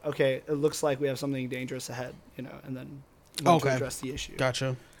said, "Okay, it looks like we have something dangerous ahead," and then went to Okay. address the issue.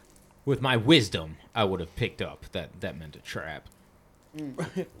 Gotcha. With my wisdom, I would have picked up that meant a trap.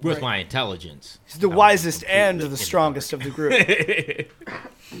 With my intelligence. He's the I was wisest completely and in the the strongest of the group.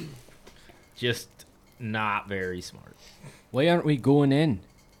 Just not very smart. Why aren't we going in?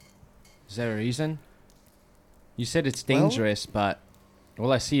 Is there a reason? You said it's dangerous, but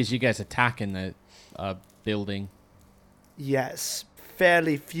all I see is you guys attacking the building. Yes,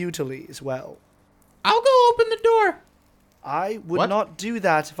 fairly futilely as well. I'll go open the door. I would What? not do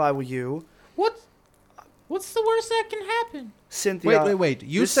that if I were you, What's the worst that can happen? Cynthia. Wait.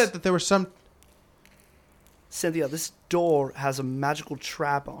 You this- said that there was some... Cynthia, this door has a magical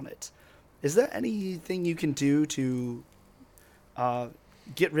trap on it. Is there anything you can do to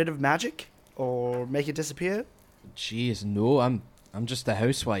get rid of magic or make it disappear? Jeez, no, I'm just a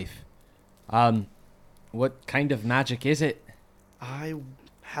housewife. What kind of magic is it? I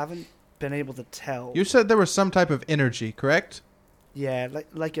haven't been able to tell. You said there was some type of energy, correct? Yeah,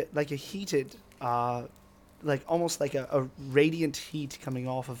 like a heated, like almost like a radiant heat coming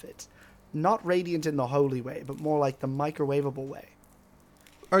off of it. Not radiant in the holy way, but more like the microwavable way.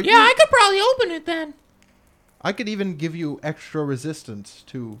 Yeah, I could probably open it then. I could even give you extra resistance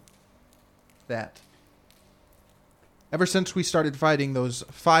to that. Ever since we started fighting those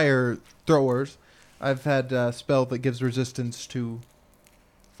fire throwers, I've had a spell that gives resistance to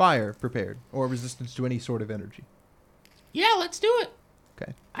fire prepared, or resistance to any sort of energy. Yeah, let's do it.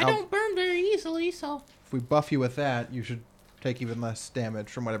 Okay. I don't burn very easily, so If we buff you with that, you should take even less damage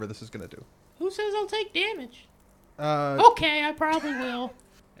from whatever this is going to do. who says I'll take damage? Uh, Okay, I probably will.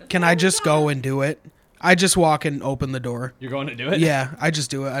 Can I just go and do it? I just walk and open the door. You're going to do it? Yeah, I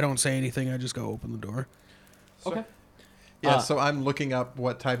just do it. I don't say anything. I just go open the door. Okay. Yeah, so I'm looking up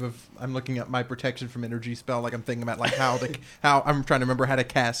I'm looking up my protection from energy spell. Like I'm thinking about like how I'm trying to remember how to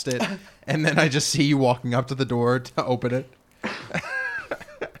cast it, and then I just see you walking up to the door to open it.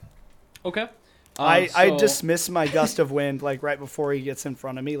 Okay. I dismiss my gust of wind like right before he gets in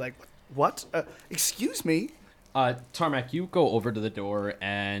front of me. Like, what? Excuse me. Tarmac, you go over to the door,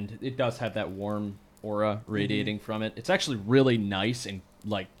 and it does have that warm aura radiating from it. It's actually really nice and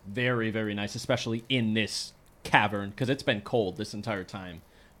like very, very nice, especially in this cavern because it's been cold this entire time.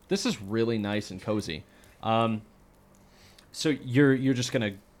 This is really nice and cozy. So you're just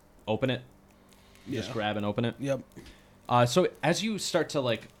gonna open it, just grab and open it. Yep. So as you start to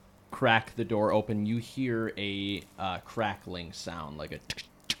like crack the door open, you hear a crackling sound, like a.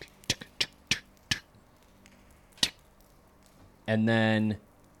 And then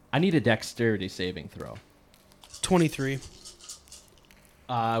I need a dexterity saving throw. 23.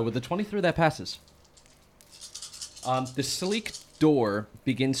 With the 23, that passes. The sleek door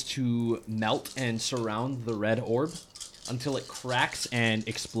begins to melt and surround the red orb until it cracks and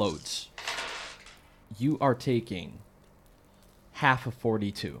explodes. You are taking half of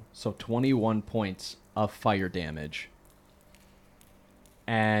 42, so 21 points of fire damage.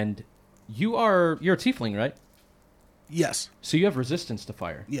 And you're a tiefling, right? Yes. So you have resistance to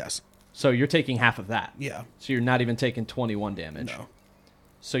fire. Yes. So you're taking half of that. Yeah. So you're not even taking 21 damage. No.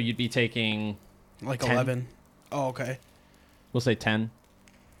 So you'd be taking, Like 10? 11. Oh, okay. we'll say 10.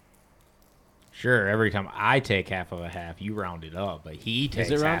 Sure, every time I take half of a half, you round it up, but he takes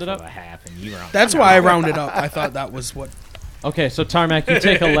it half rounded of up? a half and you round That's it why I up. rounded up. I thought that was what. Okay, so Tarmac, you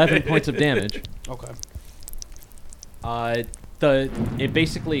take 11 points of damage. Okay. It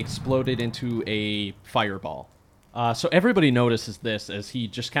basically exploded into a fireball. So everybody notices this as he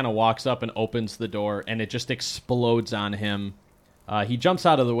just kind of walks up and opens the door, and it just explodes on him. He jumps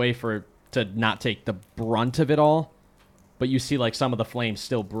out of the way to not take the brunt of it all, but you see like some of the flames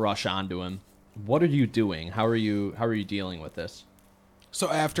still brush onto him. What are you doing? How are you dealing with this? So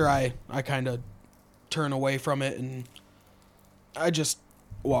after I kind of turn away from it and I just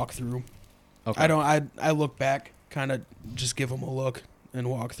walk through. Okay. I look back, kind of just give him a look and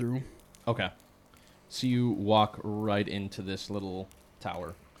walk through. Okay. So you walk right into this little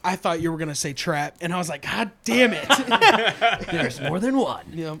tower. I thought you were going to say trap, and I was like, God damn it. There's more than one.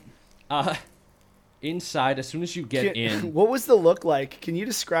 Yep. Inside, as soon as you get in, What was the look like? Can you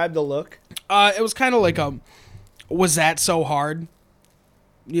describe the look? It was kind of like was that so hard?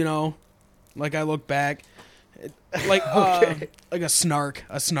 You know? Like I look back, like Okay. like a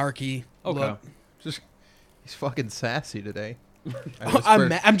snarky Okay. look. Just he's fucking sassy today.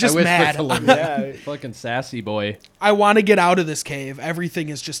 I'm just mad. Yeah. fucking sassy boy. I want to get out of this cave. Everything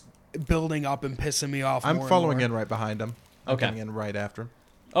is just building up and pissing me off. I'm more following and in more. right behind him. I'm Okay. coming in right after him.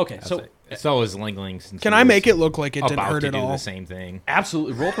 Okay, so So is Ling Ling. Since Can he I was make it look like it didn't about hurt to at do all? the same thing?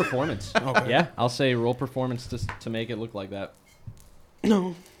 absolutely roll performance. Okay. Yeah, I'll say roll performance to make it look like that.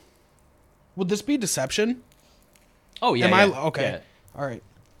 No. Would this be deception? Oh yeah. Am yeah. I okay? Yeah. All right.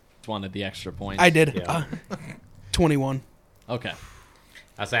 Just wanted the extra points. I did. Yeah. 21. Okay.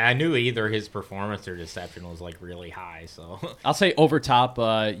 I knew either his performance or deception was like really high, so I'll say over top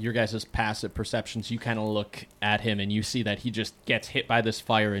your guys' passive perceptions, you kind of look at him and you see that he just gets hit by this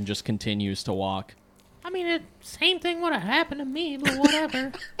fire and just continues to walk. I mean, the same thing would have happened to me, but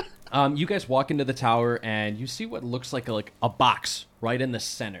whatever. You guys walk into the tower and you see what looks like a box right in the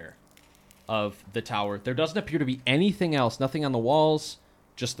center of the tower. There doesn't appear to be anything else, nothing on the walls,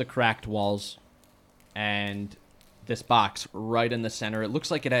 just the cracked walls and this box right in the center. It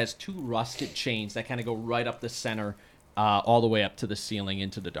looks like it has two rusted chains that kind of go right up the center, all the way up to the ceiling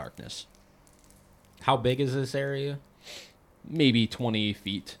into the darkness. how big is this area? Maybe 20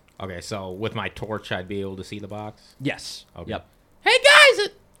 feet. Okay, so with my torch, I'd be able to see the box. Yes. Okay. Yep. Hey guys,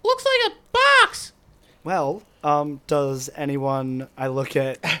 it looks like a box. Well, does anyone? I look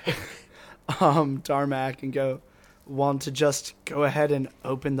at Tarmac and go, want to just go ahead and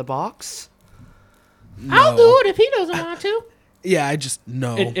open the box? I'll do it if he doesn't want to. Yeah, I just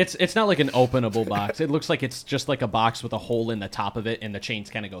no. It's not like an openable box. It looks like it's just like a box with a hole in the top of it, and the chains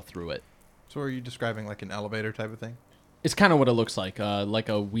kind of go through it. So are you describing like an elevator type of thing? It's kind of what it looks like a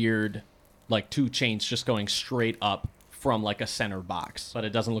weird, like two chains just going straight up from like a center box, but it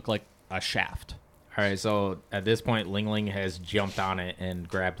doesn't look like a shaft. All right, so at this point, Ling Ling has jumped on it and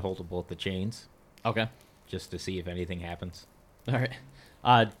grabbed hold of both the chains Okay. just to see if anything happens. All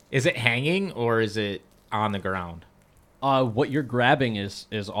right. Is it hanging or is it on the ground? What you're grabbing is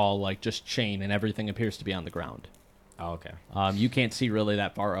all like just chain, and everything appears to be on the ground. Oh, okay. You can't see really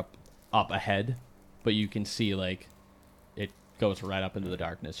that far up ahead, but you can see like it goes right up into the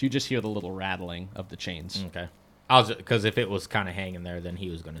darkness. You just hear the little rattling of the chains. Okay. Because if it was kind of hanging there, then he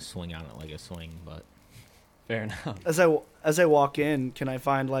was going to swing on it like a swing, but... Fair enough. As I walk in, can I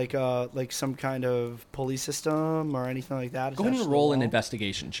find like some kind of pulley system or anything like that? Go ahead attached to and the roll an wall?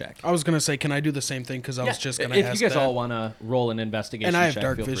 investigation check. I was gonna say, can I do the same thing? Because I was just gonna if ask you guys that. all want to roll an investigation And I have check,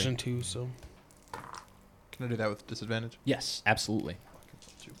 dark feel free. vision too, so Can I do that with disadvantage? Yes, absolutely.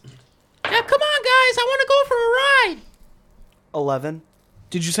 Yeah, come on, guys. I want to go for a ride. 11.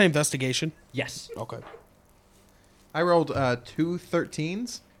 did you say investigation? Yes. Okay. I rolled 2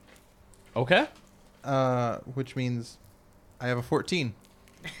 13s, Okay. which means I have a 14.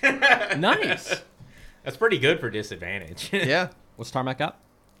 Nice. That's pretty good for disadvantage. Yeah. What's Tarmac got?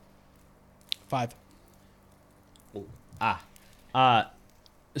 5.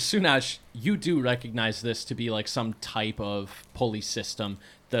 Sunaj, you do recognize this to be like some type of pulley system.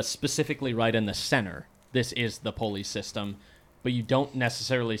 Specifically right in the center, this is the pulley system, but you don't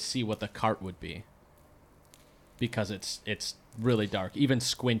necessarily see what the cart would be. because it's really dark. Even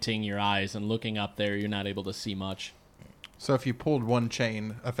squinting your eyes and looking up there, you're not able to see much. So if you pulled one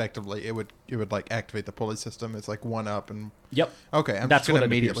chain effectively, it would like activate the pulley system. It's like one up and Yep. okay. I'm That's just gonna what it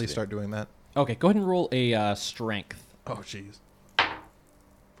appears immediately to be. start doing that. Okay, go ahead and roll a strength. Oh jeez.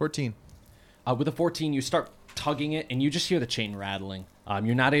 14. With a 14, you start tugging it, and you just hear the chain rattling.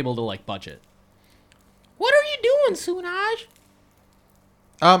 You're not able to like budge it. What are you doing, Sunaj?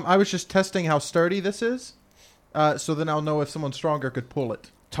 I was just testing how sturdy this is, so then I'll know if someone stronger could pull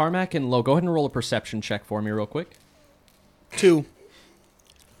it. Tarmac and Lo, go ahead and roll a perception check for me real quick. 2.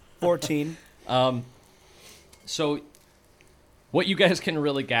 14. So, what you guys can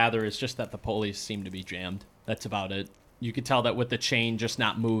really gather is just that the pulleys seem to be jammed. That's about it. You can tell that with the chain just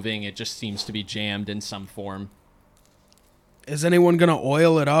not moving, it just seems to be jammed in some form. Is anyone going to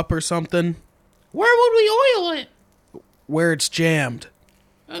oil it up or something? Where would we oil it? Where it's jammed.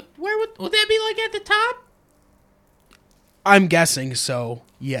 Where would that be, like, at the top? I'm guessing so,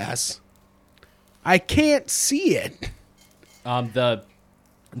 yes. I can't see it. The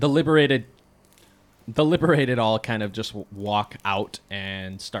liberated all kind of just walk out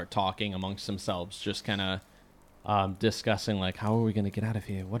and start talking amongst themselves, just kind of discussing like, how are we going to get out of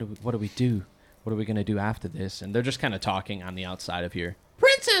here? What do we do? What are we going to do after this? And they're just kind of talking on the outside of here.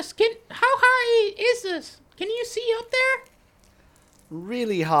 Princess, how high is this? Can you see up there?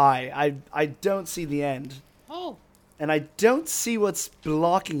 Really high. I don't see the end. Oh, And I don't see what's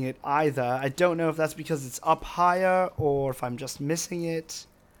blocking it either. I don't know if that's because it's up higher or if I'm just missing it.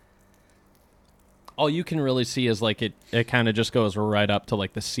 All you can really see is like it kind of just goes right up to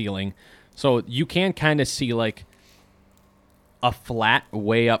like the ceiling. So you can kind of see like a flat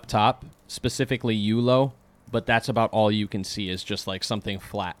way up top, specifically Yulo, but that's about all you can see is just like something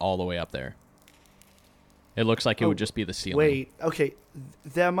flat all the way up there. It looks like it would just be the ceiling. Wait, okay.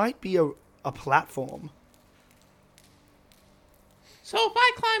 There might be a platform. so if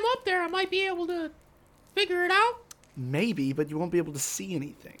I climb up there, I might be able to figure it out? Maybe, but you won't be able to see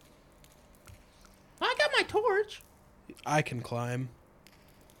anything. I got my torch. I can climb.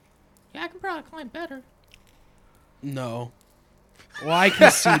 Yeah, I can probably climb better. No. Well, I can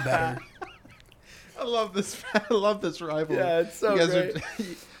see better. I love this. I love this rivalry. Yeah, it's so you guys great.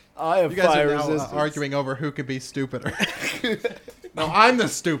 Are, I have you guys fire are now resistance. arguing over who could be stupider. No, I'm the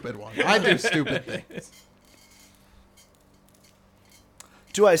stupid one. I do stupid things.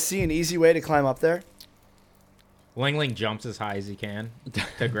 Do I see an easy way to climb up there? Ling Ling jumps as high as he can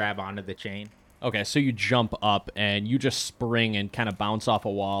to grab onto the chain. Okay, so you jump up and you just spring and kind of bounce off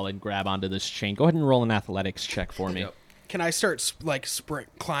a wall and grab onto this chain. Go ahead and roll an athletics check for me. Can I start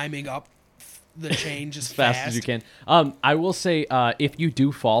climbing up the chain just As fast as you can. I will say, if you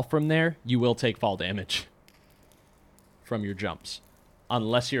do fall from there, you will take fall damage from your jumps,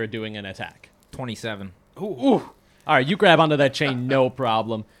 unless you're doing an attack. 27. All right, you grab onto that chain, no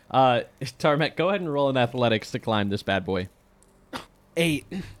problem. Tarmet, go ahead and roll an athletics to climb this bad boy. 8.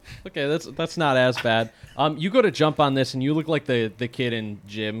 Okay, that's not as bad. You go to jump on this, and you look like the kid in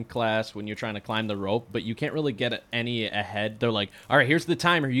gym class when you're trying to climb the rope, but you can't really get any ahead. They're like, all right, here's the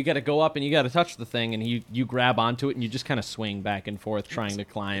timer. You got to go up, and you got to touch the thing, and you grab onto it, and you just kind of swing back and forth trying to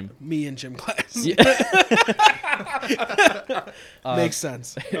climb. Me in gym class. Makes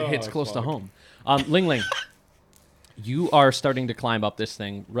sense. It's close to home. Ling Ling, you are starting to climb up this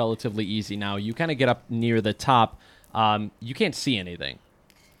thing relatively easy now. You kind of get up near the top. You can't see anything,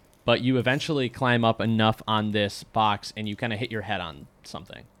 but you eventually climb up enough on this box, and you kind of hit your head on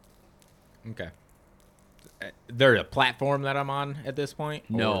something. Okay. There a platform that I'm on at this point?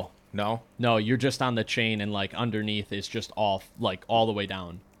 No. Or- No? No, you're just on the chain, and like underneath is just all the way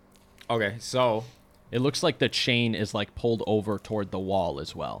down. Okay, so It looks like the chain is like pulled over toward the wall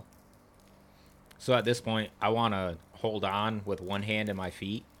as well. so at this point, I want to hold on with one hand and my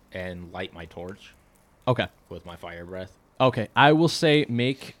feet and light my torch Okay. with my fire breath. Okay. I will say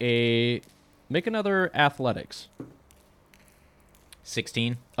make another athletics.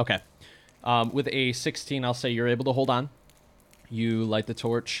 16. Okay. With a 16, I'll say you're able to hold on. You light the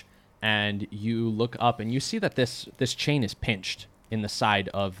torch, and you look up, and you see that this chain is pinched in the side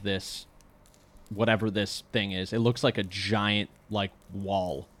of this, whatever this thing is. It looks like a giant, like,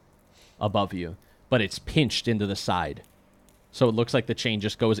 wall above you, but it's pinched into the side. So it looks like the chain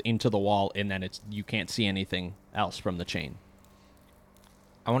just goes into the wall, and then you can't see anything else from the chain.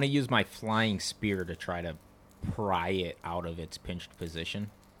 I want to use my flying spear to try to pry it out of its pinched position.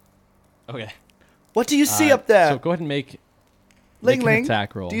 Okay. What do you see up there? So go ahead and make Ling an Ling,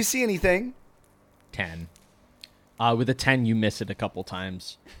 attack roll. do you see anything? 10. With a 10, you miss it a couple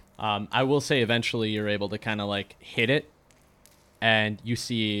times. I will say eventually you're able to kind of like hit it, and you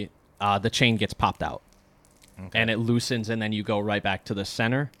see the chain gets popped out. and it loosens, and then you go right back to the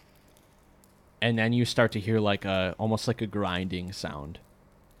center. And then you start to hear like almost like a grinding sound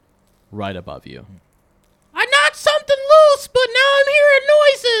right above you. I knocked something loose, but now I'm hearing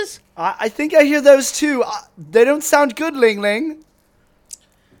noises. I think I hear those too. They don't sound good, Ling Ling.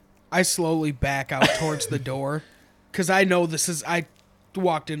 I slowly back out towards the door because I know I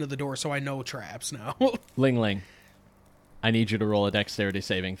walked into the door, so I know traps now. Ling Ling, I need you to roll a dexterity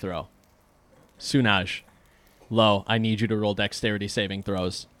saving throw. Sunaj, Lo, I need you to roll dexterity saving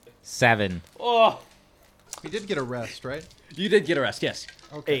throws. 7. He did get a rest, right? You did get a rest, yes.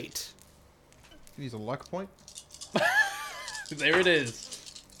 Okay. 8. He's a luck point. There it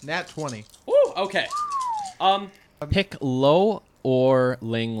is. Nat 20. Woo, okay. Pick Lo or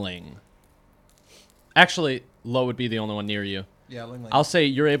Ling Ling. Actually, Lo would be the only one near you. Yeah, Ling Ling. I'll say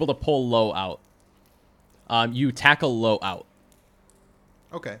you're able to pull Lo out. You tackle Lo out.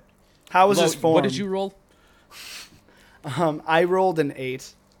 Okay. How was Lo, his form? what did you roll? I rolled an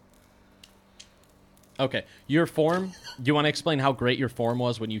 8. Okay. Your form, do you want to explain how great your form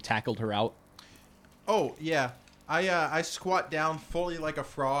was when you tackled her out? Oh, yeah. I squat down fully like a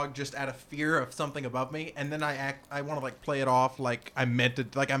frog just out of fear of something above me, and then I want to like play it off like I meant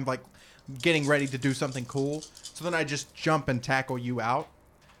it, like I'm like getting ready to do something cool. So then I just jump and tackle you out.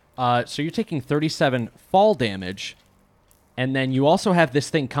 So you're taking 37 fall damage, and then you also have this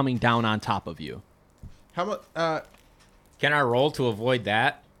thing coming down on top of you. How much? Can I roll to avoid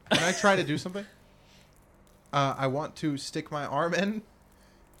that? Can I try to do something? I want to stick my arm in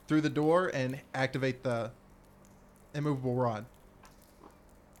through the door and activate the immovable rod.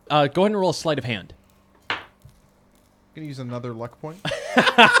 Go ahead and roll a sleight of hand. I'm gonna use another luck point.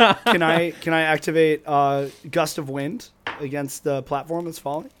 Can I activate Gust of Wind against the platform that's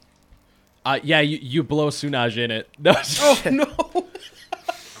falling? Yeah, you blow Sunaj in it. No. No.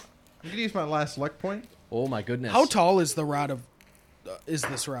 I'm gonna use my last luck point. Oh my goodness. How tall is the rod of? Is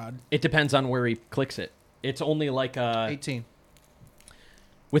this rod? It depends on where he clicks it. It's only like 18.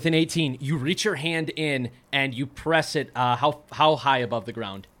 with an 18, you reach your hand in and you press it. How high above the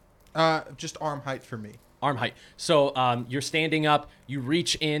ground? Just arm height for me. Arm height. So you're standing up. You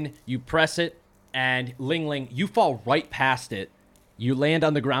reach in. You press it, and Ling Ling, you fall right past it. You land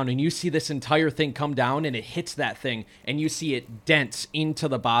on the ground, and you see this entire thing come down, and it hits that thing, and you see it dents into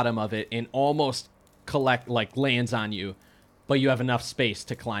the bottom of it and almost lands on you, but you have enough space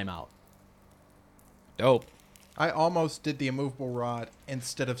to climb out. Dope. I almost did the immovable rod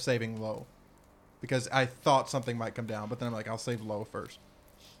instead of saving Lo, because I thought something might come down, but then I'm like, I'll save Lo first.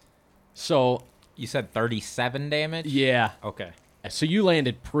 So You said 37 damage? yeah, Okay. so you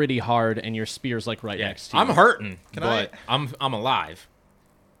landed pretty hard, and your spear's like right next to you. I'm hurting, Can but I'm alive.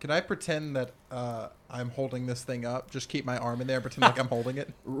 Can I pretend that I'm holding this thing up? Just keep my arm in there, pretend like I'm holding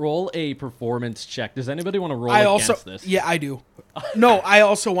it. Roll a performance check. Does anybody want to roll I against also, this? yeah, I do. No, I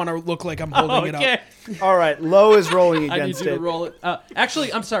also want to look like I'm holding it Okay. up. All right, Lo is rolling I need against you to it. roll it.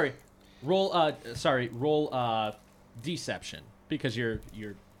 Actually, I'm sorry. Roll. Roll deception because you're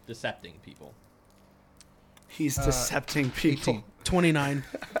decepting people. He's decepting people. 18. 29.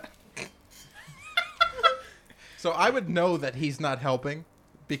 So I would know that he's not helping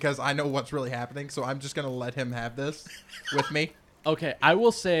because I know what's really happening. So I'm just gonna let him have this with me. Okay, I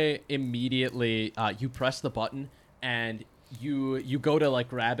will say immediately. You press the button and you go to like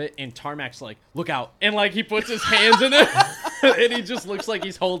grab it, and Tarmak's like, "Look out!" And like he puts his hands in it, and he just looks like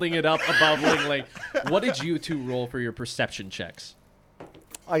he's holding it up above Ling Ling. What did you two roll for your perception checks?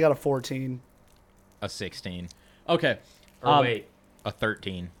 I got a 14. A 16. Okay. Or wait, a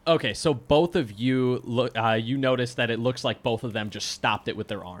 13. Okay, so both of you look. You notice that it looks like both of them just stopped it with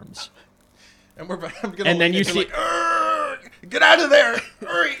their arms. And I'm gonna. And then look you at see- like, "Urgh! Get out of there!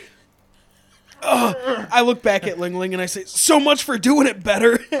 Hurry!" I look back at Ling Ling and I say, so much for doing it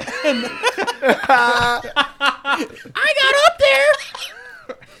better. I got up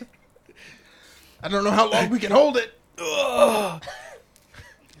there. I don't know how long we can hold it. I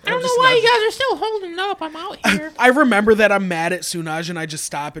don't know why you guys are still holding up. I'm out here. I remember that I'm mad at Sunaj and I just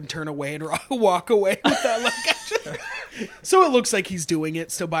stop and turn away and walk away with that. So it looks like he's doing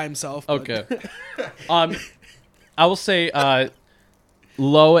it still by himself. but- Okay. I will say,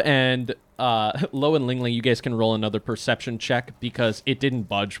 Lo and Ling Ling, you guys can roll another perception check because it didn't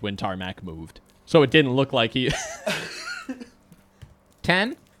budge when Tarmac moved, so it didn't look like he.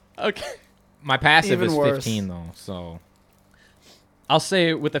 10? Okay. My passive Even is worse. 15, though, so... I'll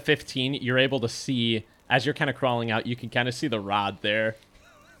say with the 15, you're able to see as you're kind of crawling out. You can kind of see the rod there.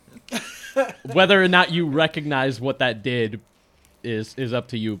 Whether or not you recognize what that did is up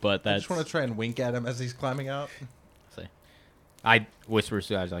to you. But I that's just want to try and wink at him as he's climbing out. I whisper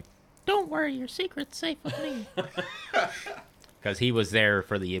to I was like, don't worry, your secret's safe with me. Because he was there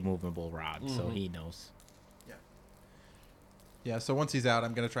for the immovable rod, so he knows. Yeah, so once he's out,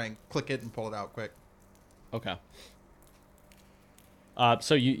 I'm going to try and click it and pull it out quick. Okay.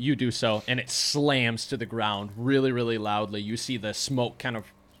 So you do so, and it slams to the ground really, really loudly. You see the smoke kind of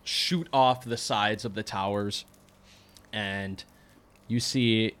shoot off the sides of the towers, and you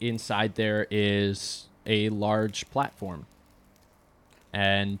see inside there is a large platform.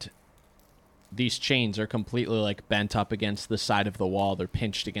 And these chains are completely like bent up against the side of the wall. They're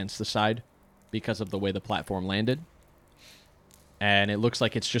pinched against the side because of the way the platform landed. And it looks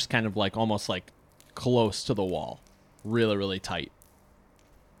like it's just kind of like almost like close to the wall. Really, really tight.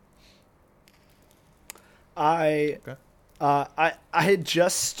 I had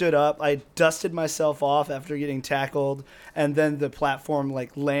just stood up. I dusted myself off after getting tackled, and then the platform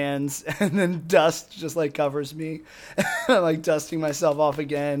like lands, and then dust just like covers me. I'm like dusting myself off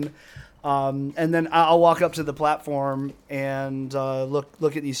again, and then I'll walk up to the platform and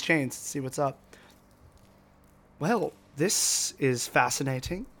look at these chains, see what's up. Well, this is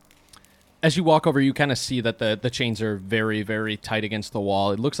fascinating. As you walk over, you kind of see that the chains are very, very tight against the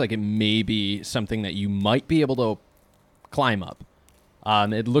wall. It looks like it may be something that you might be able to climb up.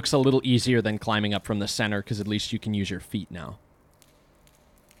 It looks a little easier than climbing up from the center because at least you can use your feet now.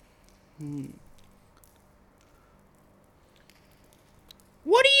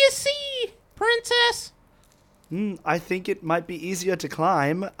 What do you see, princess? I think it might be easier to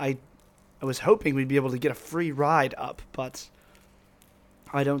climb. I was hoping we'd be able to get a free ride up, but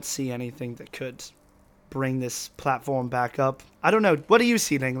I don't see anything that could bring this platform back up. I don't know. What do you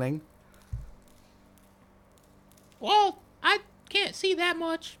see, Ling Ling? Well, I can't see that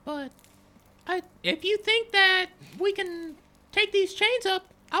much, but if you think that we can take these chains up,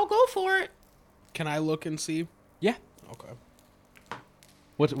 I'll go for it. Can I look and see? Yeah. Okay.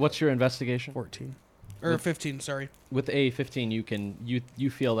 What's your investigation? 14. Or 15, sorry. With a 15, you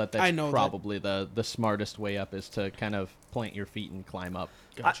feel that that's I know probably the smartest way up is to kind of plant your feet and climb up.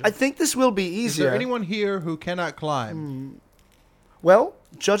 Gotcha. I think this will be Is easier. there anyone here who cannot climb? Well,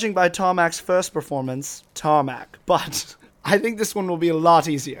 judging by Tarmac's first performance, Tarmac. But I think this one will be a lot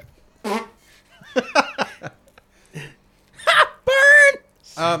easier.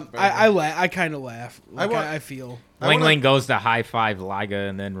 I kind of laugh. Like, want- I feel. Ling Ling goes to high five Liga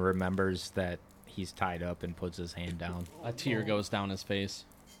and then remembers that he's tied up and puts his hand down. A tear goes down his face.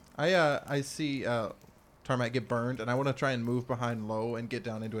 I see Tarmac get burned, and I want to try and move behind Lo and get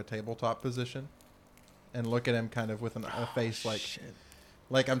down into a tabletop position and look at him kind of with a face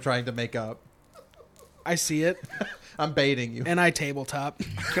like I'm trying to make up. I see it, I'm baiting you. and I tabletop.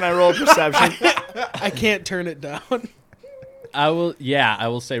 Can I roll perception? I can't turn it down. I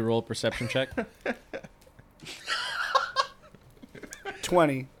will say roll a perception check.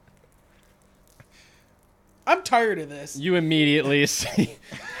 20. I'm tired of this. You immediately see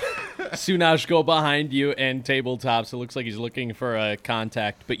Sunaj go behind you and tabletops. It looks like he's looking for a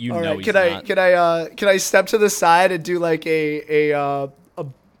contact, but you All know right, he's not. can I step to the side and do like a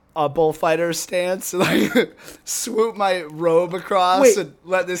bullfighter stance, like swoop my robe across Wait, and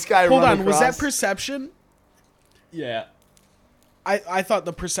let this guy Hold run on, was that across? perception? Yeah, I thought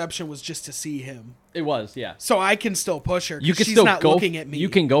the perception was just to see him. it was. Yeah, So I can still push her. 'cause you can she's still not go. looking at me. You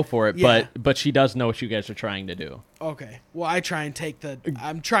can go for it, Yeah. but she does know what you guys are trying to do. Okay. Well, I try and take the.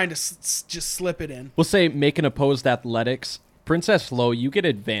 I'm trying to just slip it in. We'll say make an opposed athletics. Princess Lo, you get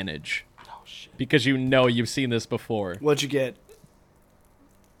advantage. Oh shit! Because you know you've seen this before. What'd you get?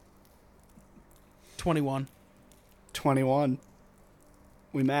 21. 21.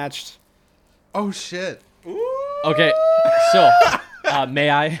 We matched. Oh shit! Okay, so may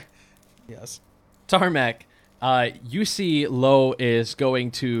I? Yes. Tarmac, you see Lo is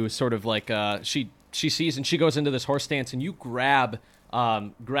going to sort of like she sees and she goes into this horse stance and you grab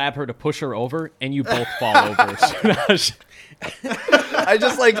her to push her over and you both fall over. I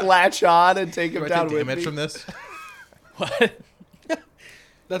just like latch on and take him Do I down take with damage me. from this? What?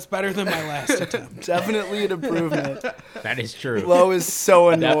 That's better than my last attempt. Definitely an improvement. That is true. Lo is so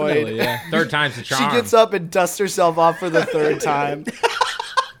annoyed. Definitely, yeah. Third time's the She charm. gets up and dusts herself off for the third time.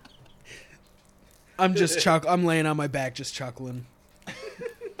 I'm just I'm laying on my back just chuckling.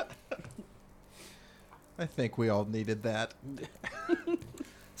 I think we all needed that.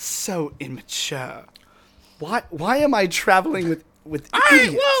 So immature. Why am I traveling with right,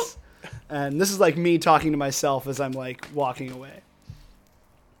 idiots? well- And this is like me talking to myself as I'm like walking away.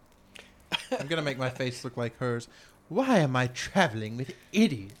 I'm gonna make my face look like hers. Why am I traveling with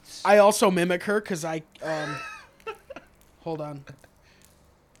idiots? I also mimic her because I hold on.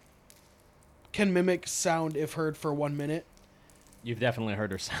 Can mimic sound if heard for 1 minute? You've definitely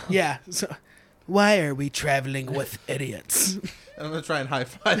heard her sound. Yeah. So, why are we traveling with idiots? And I'm going to try and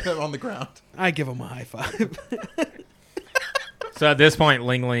high-five him on the ground. I give him a high five. So at this point,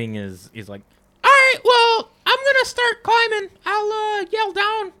 Ling Ling is like, All right, well, I'm gonna start climbing. I'll yell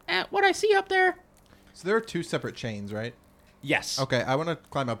down at what I see up there. So there are 2 separate chains, right? Yes. Okay, I want to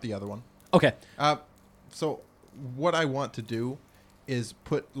climb up the other one. Okay. So what I want to do is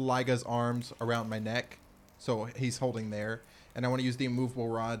put Liga's arms around my neck, so he's holding there, and I want to use the immovable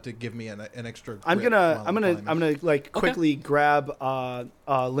rod to give me an extra. I'm grip gonna while I'm gonna climbing. I'm gonna like quickly grab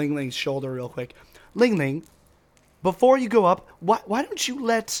Ling Ling's shoulder real quick. Ling Ling, before you go up, why don't you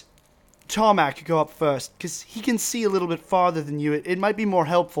let Tarmac go up first? Because he can see a little bit farther than you. It might be more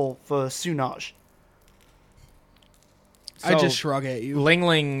helpful for Sunaj. I So, just shrug at you. Ling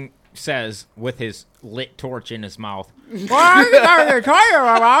Ling says with his lit torch in his mouth. Okay.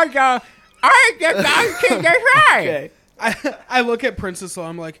 I look at Princess, so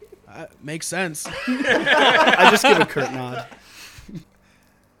I'm like, makes sense. I just give a curt nod.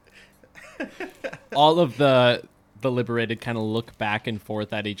 All of the liberated kind of look back and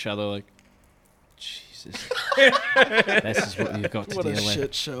forth at each other like, Jesus. This is what you've got to What deal a with.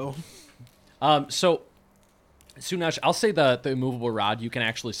 shit show. So, Sunaj, I'll say the immovable rod, you can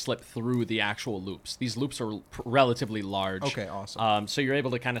actually slip through the actual loops. These loops are relatively large. Okay, awesome. So you're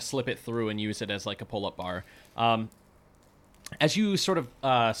able to kind of slip it through and use it as like a pull-up bar. As you sort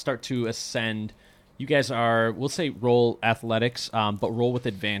of start to ascend, you guys are, we'll say roll athletics, but roll with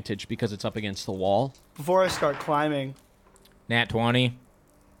advantage because it's up against the wall. Before I start climbing, Nat 20.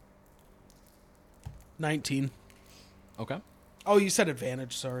 19. Okay. Oh, you said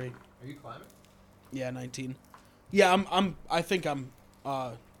advantage. Sorry. Are you climbing? Yeah, 19. Yeah, I think I'm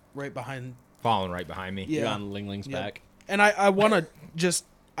right behind. Following right behind me. Yeah. You're on Ling Ling's Yeah. back. And I want to just,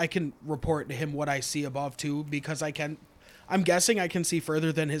 I can report to him what I see above too, because I'm guessing I can see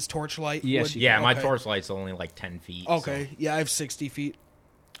further than his torchlight. Yes, would. you Yeah, my Okay. torchlight's only like 10 feet. Okay, yeah, I have 60 feet.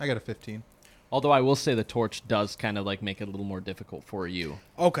 I got a 15. Although I will say the torch does kind of like make it a little more difficult for you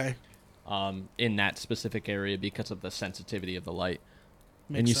Okay. in that specific area because of the sensitivity of the light.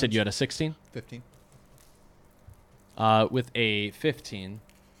 Makes And you said sense. you had a 16? 15. With a 15,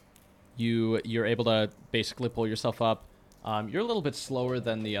 you're able to basically pull yourself up. You're a little bit slower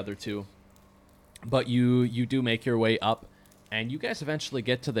than the other two, but you do make your way up, and you guys eventually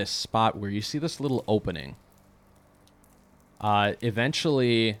get to this spot where you see this little opening.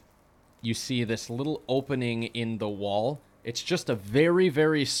 Eventually, you see this little opening in the wall. It's just a very,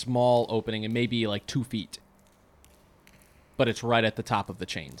 very small opening. It may be like 2 feet, but it's right at the top of the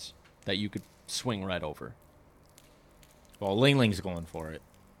chains that you could swing right over. Well, Ling Ling's going for it.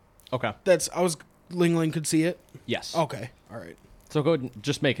 Okay. Ling Ling could see it. Yes. Okay. All right. So go ahead and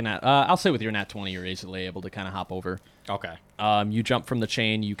just make an nat. I'll say with your nat 20, you're easily able to kind of hop over. Okay. You jump from the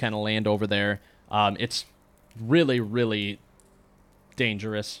chain. You kind of land over there. It's really, really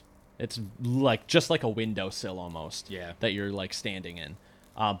dangerous. It's like just like a windowsill almost. Yeah. That you're like standing in.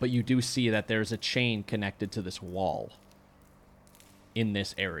 But you do see that there's a chain connected to this wall in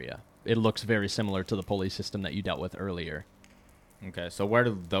this area. It looks very similar to the pulley system that you dealt with earlier. Okay, so where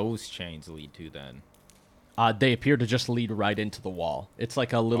do those chains lead to then? They appear to just lead right into the wall. It's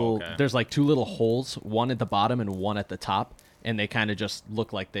like a little, Okay. there's like 2 little holes, one at the bottom and one at the top, and they kind of just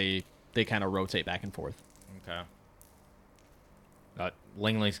look like they kind of rotate back and forth. Okay.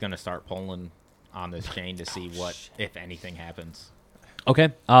 Ling Ling's going to start pulling on this chain to see what, if anything, happens. Okay.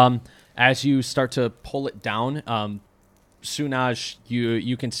 As you start to pull it down, Sunaj,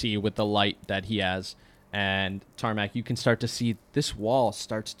 you can see with the light that he has, and Tarmac, you can start to see this wall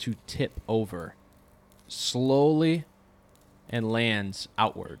starts to tip over slowly and lands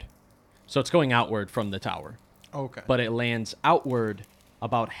outward. So it's going outward from the tower, Okay. but it lands outward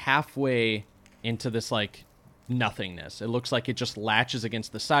about halfway into this like nothingness. It looks like it just latches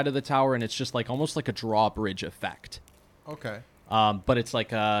against the side of the tower, and it's just like almost like a drawbridge effect. Okay. But it's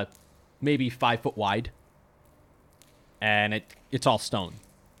like maybe 5 foot wide, and it's all stone,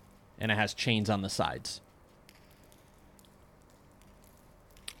 and it has chains on the sides.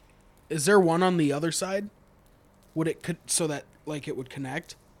 Is there one on the other side? Would it so that like it would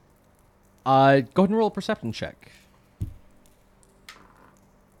connect? Go ahead and roll a perception check.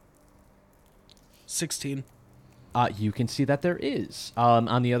 16. You can see that there is.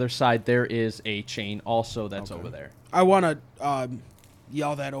 On the other side, there is a chain also that's over there. I want to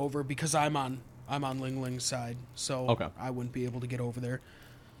yell that over because I'm on Ling Ling's side, so Okay. I wouldn't be able to get over there.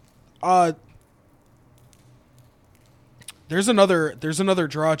 There's another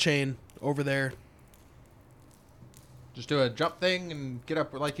draw chain over there. Just do a jump thing and get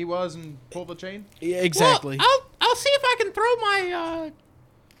up like he was and pull the chain? Yeah, exactly. Well, I'll see if I can can throw my,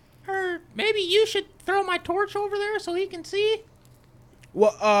 or maybe you should throw my torch over there so he can see.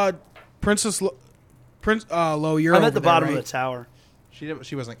 Well, Princess Lo, you're I'm over at the there, bottom right? of the tower.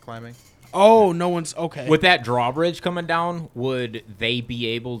 She wasn't climbing. Oh, no one's okay. With that drawbridge coming down, would he be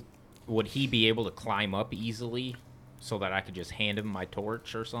able to climb up easily so that I could just hand him my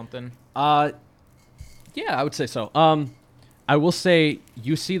torch or something? Yeah, I would say so. I will say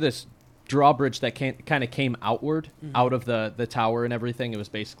you see this drawbridge that kind of came outward, out of the tower and everything. It was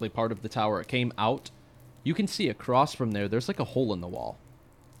basically part of the tower. It came out. You can see across from there. There's like a hole in the wall.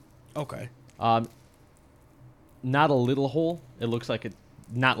 Okay. Not a little hole. It looks like it.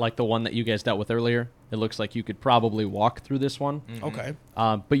 Not like the one that you guys dealt with earlier. It looks like you could probably walk through this one. Okay.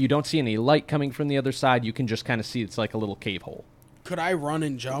 But you don't see any light coming from the other side. You can just kind of see it's like a little cave hole. Could I run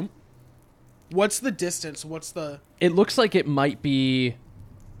and jump? What's the distance? What's the... It looks like it might be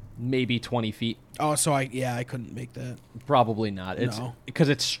maybe 20 feet. Oh, so I couldn't make that. Probably not. It's No. because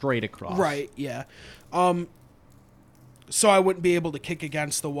it's straight across. Right, yeah. So I wouldn't be able to kick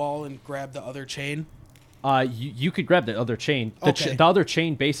against the wall and grab the other chain? You could grab the other chain. Okay. The other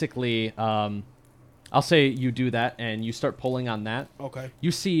chain basically, I'll say you do that and you start pulling on that. Okay.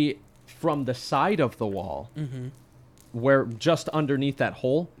 You see from the side of the wall, where just underneath that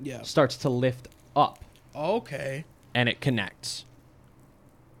hole, Yeah. starts to lift up Okay. and it connects.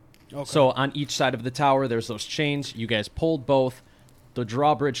 Okay. So on each side of the tower, there's those chains. You guys pulled both. The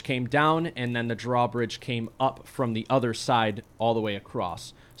drawbridge came down, and then the drawbridge came up from the other side all the way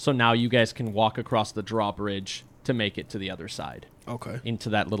across. So now you guys can walk across the drawbridge to make it to the other side, Okay. into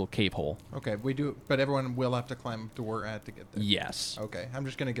that little cave hole. Okay, we do, but everyone will have to climb up to where we're at to get there. Yes. Okay, I'm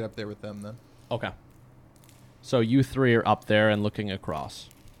just gonna get up there with them then. Okay. So you three are up there and looking across.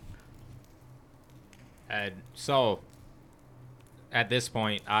 And so, at this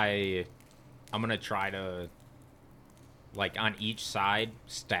point, I'm gonna try to, like, on each side,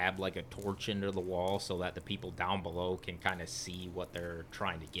 stab like a torch into the wall so that the people down below can kind of see what they're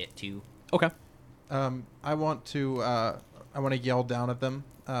trying to get to. Okay. I want to yell down at them.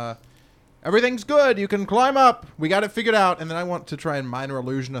 Everything's good. You can climb up. We got it figured out. And then I want to try and minor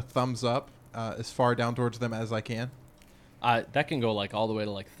illusion a thumbs up as far down towards them as I can. That can go like all the way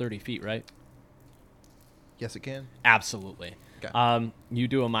to like 30 feet, right? Yes, it can. Absolutely. Okay. You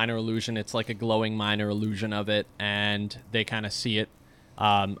do a minor illusion. It's like a glowing minor illusion of it, and they kind of see it.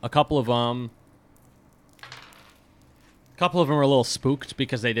 A couple of them are a little spooked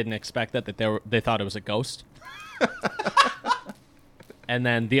because they didn't expect that they thought it was a ghost. And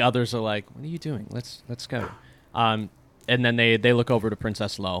then the others are like, "What are you doing? Let's go." And then they look over to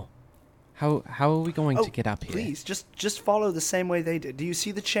Princess Lo. How are we going to get up here? Please, just follow the same way they did. Do you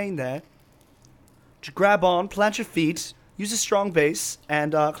see the chain there? Just grab on, plant your feet, use a strong base,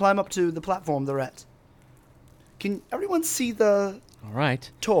 and climb up to the platform they're at. Can everyone see the All right.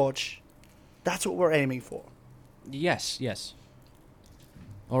 torch? That's what we're aiming for. Yes.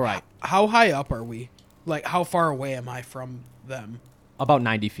 All right. How high up are we? Like, how far away am I from them? About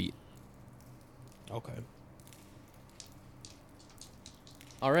 90 feet. Okay.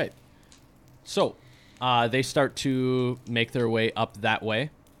 All right. So, they start to make their way up that way.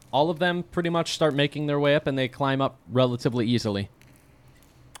 All of them pretty much start making their way up, and they climb up relatively easily.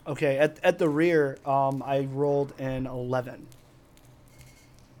 Okay, at the rear, I rolled an 11.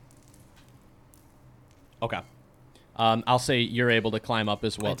 Okay. I'll say you're able to climb up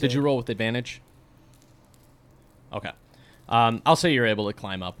as well. I Did you did. roll with advantage? Okay. I'll say you're able to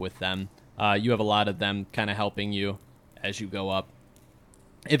climb up with them. You have a lot of them kind of helping you as you go up.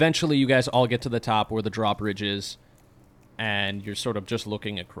 Eventually, you guys all get to the top where the drawbridge is, and you're sort of just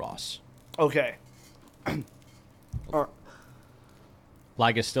looking across. Okay.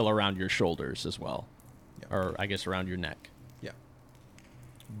 Flag is still around your shoulders as well. Yeah. Or, I guess, around your neck. Yeah.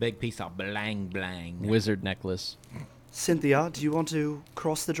 Big piece of blang blang. Wizard necklace. Cynthia, do you want to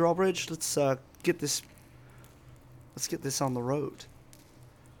cross the drawbridge? Let's get this on the road.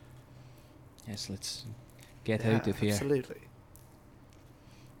 Yes, let's get Yeah, out of here. Absolutely.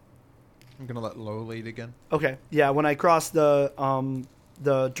 I'm gonna let Lo lead again. Okay. Yeah, when I cross the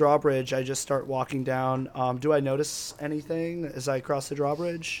drawbridge, I just start walking down. Do I notice anything as I cross the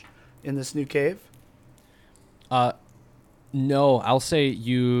drawbridge in this new cave? No, I'll say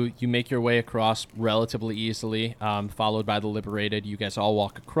you make your way across relatively easily, followed by the Liberated. You guys all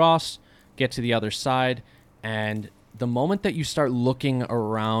walk across, get to the other side, and the moment that you start looking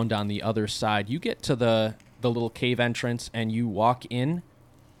around on the other side, you get to the little cave entrance, and you walk in,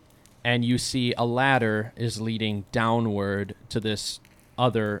 and you see a ladder is leading downward to this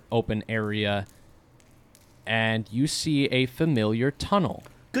other open area, and you see a familiar tunnel.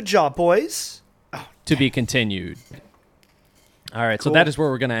 Good job, boys. To be continued. All right, so Cool. that is where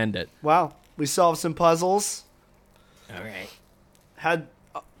we're gonna end it. Wow, we solved some puzzles. All right. Had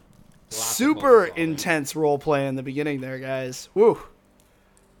of super puzzle solving. intense role play in the beginning there, guys. Woo.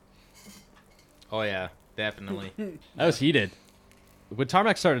 Oh yeah, definitely. That was heated. When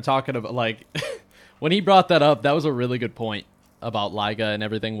Tarmac started talking about, like, when he brought that up, that was a really good point about Liga and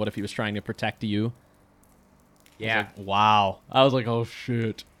everything. What if he was trying to protect you? Yeah. Wow. I was like, oh,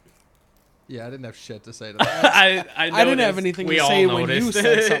 shit. Yeah, I didn't have shit to say to that. I didn't have anything We to all say when you noticed.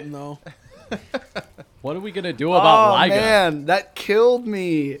 said something though. What are we going to do about Oh Liga? man, that killed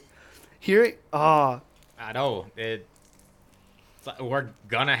me. Hearing I know. We're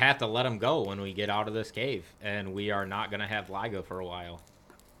gonna have to let him go when we get out of this cave, and we are not gonna have Liga for a while,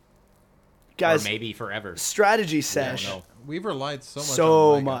 guys, or maybe forever. strategy I sesh. don't know. We've relied so much on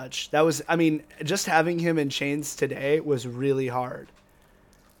So Liga. much. That was, I mean, just having him in chains today was really hard.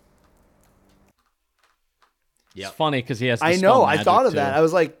 It's funny because he has I Dispel know. I Magic, thought of too. that. I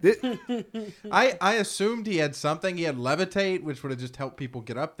was like, I assumed he had something. He had levitate, which would have just helped people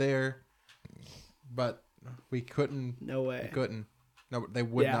get up there, but we couldn't. no We way. couldn't. No, they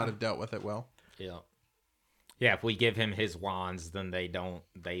would Yeah. not have dealt with it well. Yeah. Yeah, if we give him his wands, then they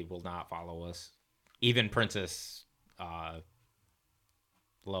will not follow us. Even Princess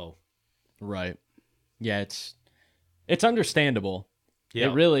Low. Right. Yeah, it's understandable. Yeah.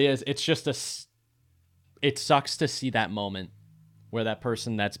 It really is. It's just it sucks to see that moment where that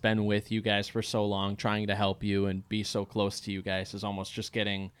person that's been with you guys for so long, trying to help you and be so close to you guys, is almost just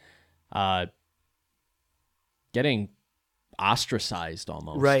getting ostracized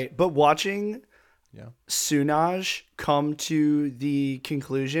almost. Right. But watching Yeah. Sunaj come to the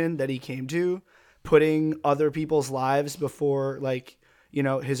conclusion that he came to, putting other people's lives before, like, you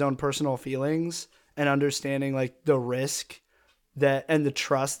know, his own personal feelings, and understanding like the risk that and the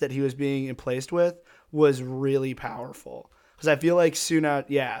trust that he was being placed with was really powerful. Because I feel like Sunaj,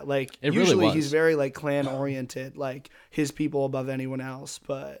 like It really usually was. he's very like clan oriented, like his people above anyone else,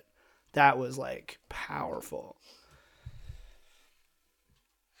 but that was like powerful.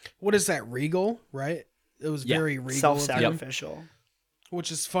 What is that? Regal, right? It was Yeah. very regal of him, Self-sacrificial.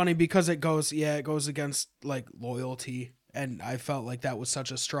 which is funny because it goes against like loyalty, and I felt like that was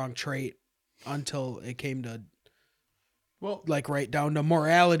such a strong trait until it came to Well, like right down to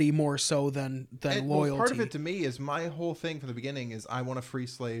morality more so than well, loyalty. part of it to me is my whole thing from the beginning is I want to free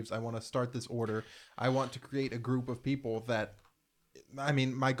slaves. I want to start this order. I want to create a group of people that, I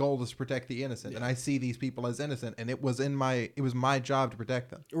mean, my goal is to protect the innocent, and I see these people as innocent, and it was my job to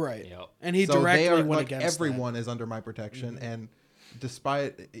protect them. Right. Yep. And he So they directly are, went like, against everyone is under my protection, and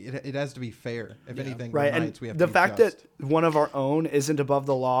despite it has to be fair. If anything, Right. the And Knights, we have the to be fact just. that one of our own isn't above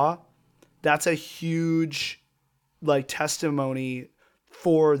the law, that's a huge like testimony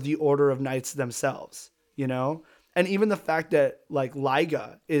for the Order of Knights themselves, you know? And even the fact that like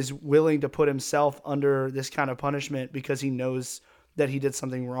Liga is willing to put himself under this kind of punishment because he knows that he did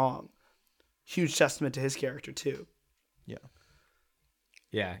something wrong. Huge testament to his character too. Yeah.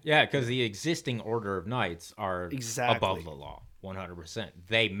 Yeah, because the existing Order of Knights are Exactly. above the law, 100%.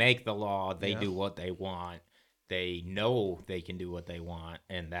 They make the law. They do what they want. They know they can do what they want,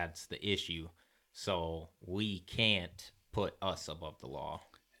 and that's the issue. So we can't put us above the law.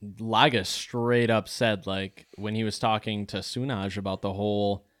 Liga straight up said, like, when he was talking to Sunaj about the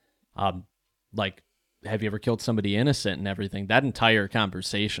whole, like, have you ever killed somebody innocent and everything? That entire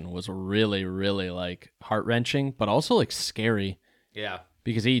conversation was really, really, like, heart-wrenching, but also, like, scary. Yeah.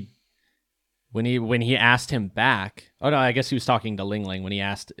 Because when he asked him back, oh no, I guess he was talking to Ling Ling when he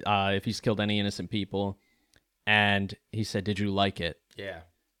asked if he's killed any innocent people, and he said, "Did you like it?" Yeah.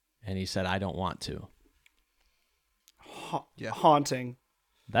 And he said, "I don't want to." Haunting.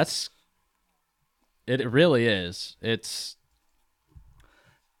 That's it. It really is. It's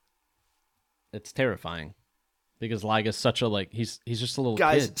terrifying because Liga's such a like he's just a little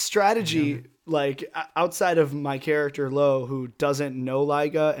Guys, kid. strategy, like outside of my character Lo, who doesn't know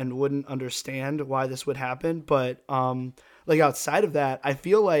Liga and wouldn't understand why this would happen, but like outside of that, I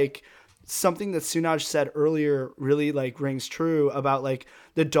feel like something that Sunaj said earlier really like rings true about like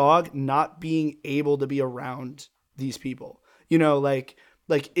the dog not being able to be around these people. You know, like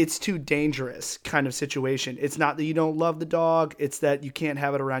it's too dangerous kind of situation. It's not that you don't love the dog, it's that you can't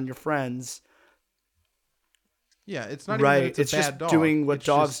have it around your friends. Yeah, it's not even Right. that it's a bad just dog. doing what It's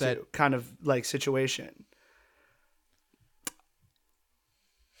dogs just that do kind of like situation.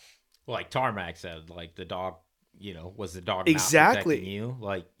 Like Tarmac said, like the dog, was the dog Exactly. not protecting you?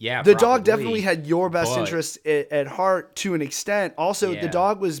 Like, yeah, The dog probably, definitely had your best but- interest at heart to an extent. Also, the Yeah.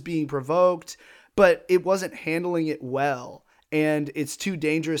 dog was being provoked, but it wasn't handling it well. and it's too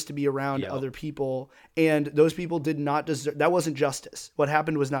dangerous to be around other people. And those people did not deserve. That wasn't justice. What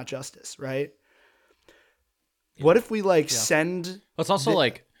happened was not justice, right? What if we send? It's also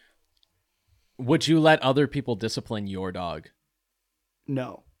like, would you let other people discipline your dog?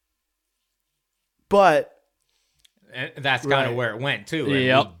 No. But And that's kind of where it went too. And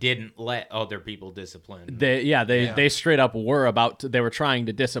Yep. we didn't let other people discipline. They straight up they were trying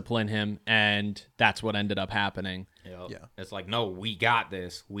to discipline him, and that's what ended up happening. Yep. Yeah. It's like, no, we got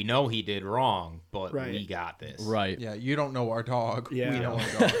this. We know he did wrong, but Right. we got this. Right. Yeah, you don't know our dog. Yeah. We know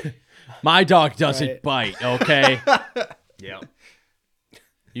our dog. My dog doesn't Right. bite, okay? Yep.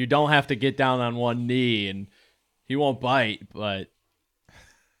 You don't have to get down on one knee, and he won't bite, but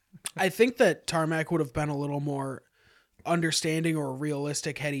I think that Tarmac would have been a little more understanding or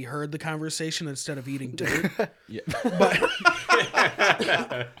realistic had he heard the conversation instead of eating dirt.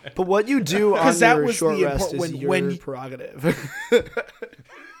 But what you do on that your was short the rest import- is when your you- prerogative.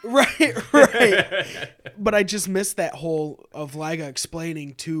 Right. But I just missed that whole of Liga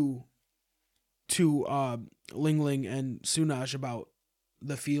explaining to Ling Ling and Sunaj about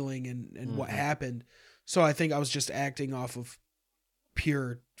the feeling and what happened. So I think I was just acting off of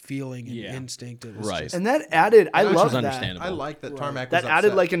pure feeling and Yeah. instinct. It was Right. just- And that added, I Which love was that. understandable. I like that Tarmac That was added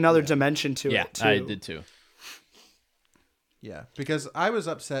upset. like another dimension to yeah, it too. I did too. Yeah, because I was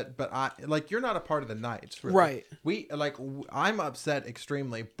upset, but you're not a part of the Knights, really. Right. I'm upset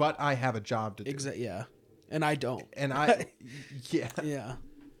extremely, but I have a job to do. yeah. And I don't. And I, yeah, Yeah.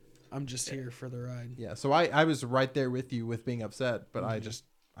 I'm just here for the ride. yeah. So I was right there with you with being upset, but I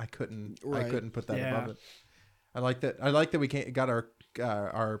couldn't Right. I couldn't put that Yeah. above it. I like that we got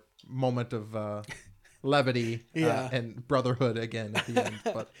our moment of levity Yeah. and brotherhood again at the end,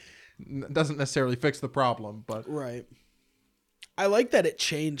 but doesn't necessarily fix the problem. But Right. I like that it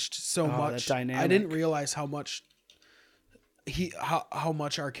changed so that much. I dynamic. didn't realize how much how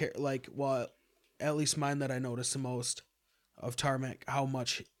much our at least mine that I noticed the most of Tarmac, how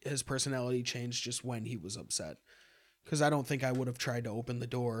much his personality changed just when he was upset. Because I don't think I would have tried to open the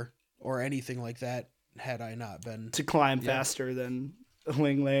door or anything like that had I not been. To climb faster than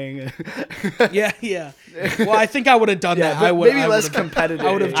Ling Ling. Yeah. Well, I think I would have done Yeah, that. but I would maybe I less would have- competitive.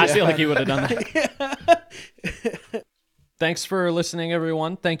 I would have I just feel like been- he would have done that. Thanks for listening,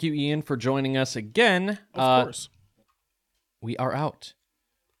 everyone. Thank you, Ian, for joining us again. Of course. We are out.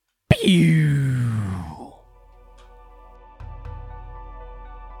 Pew!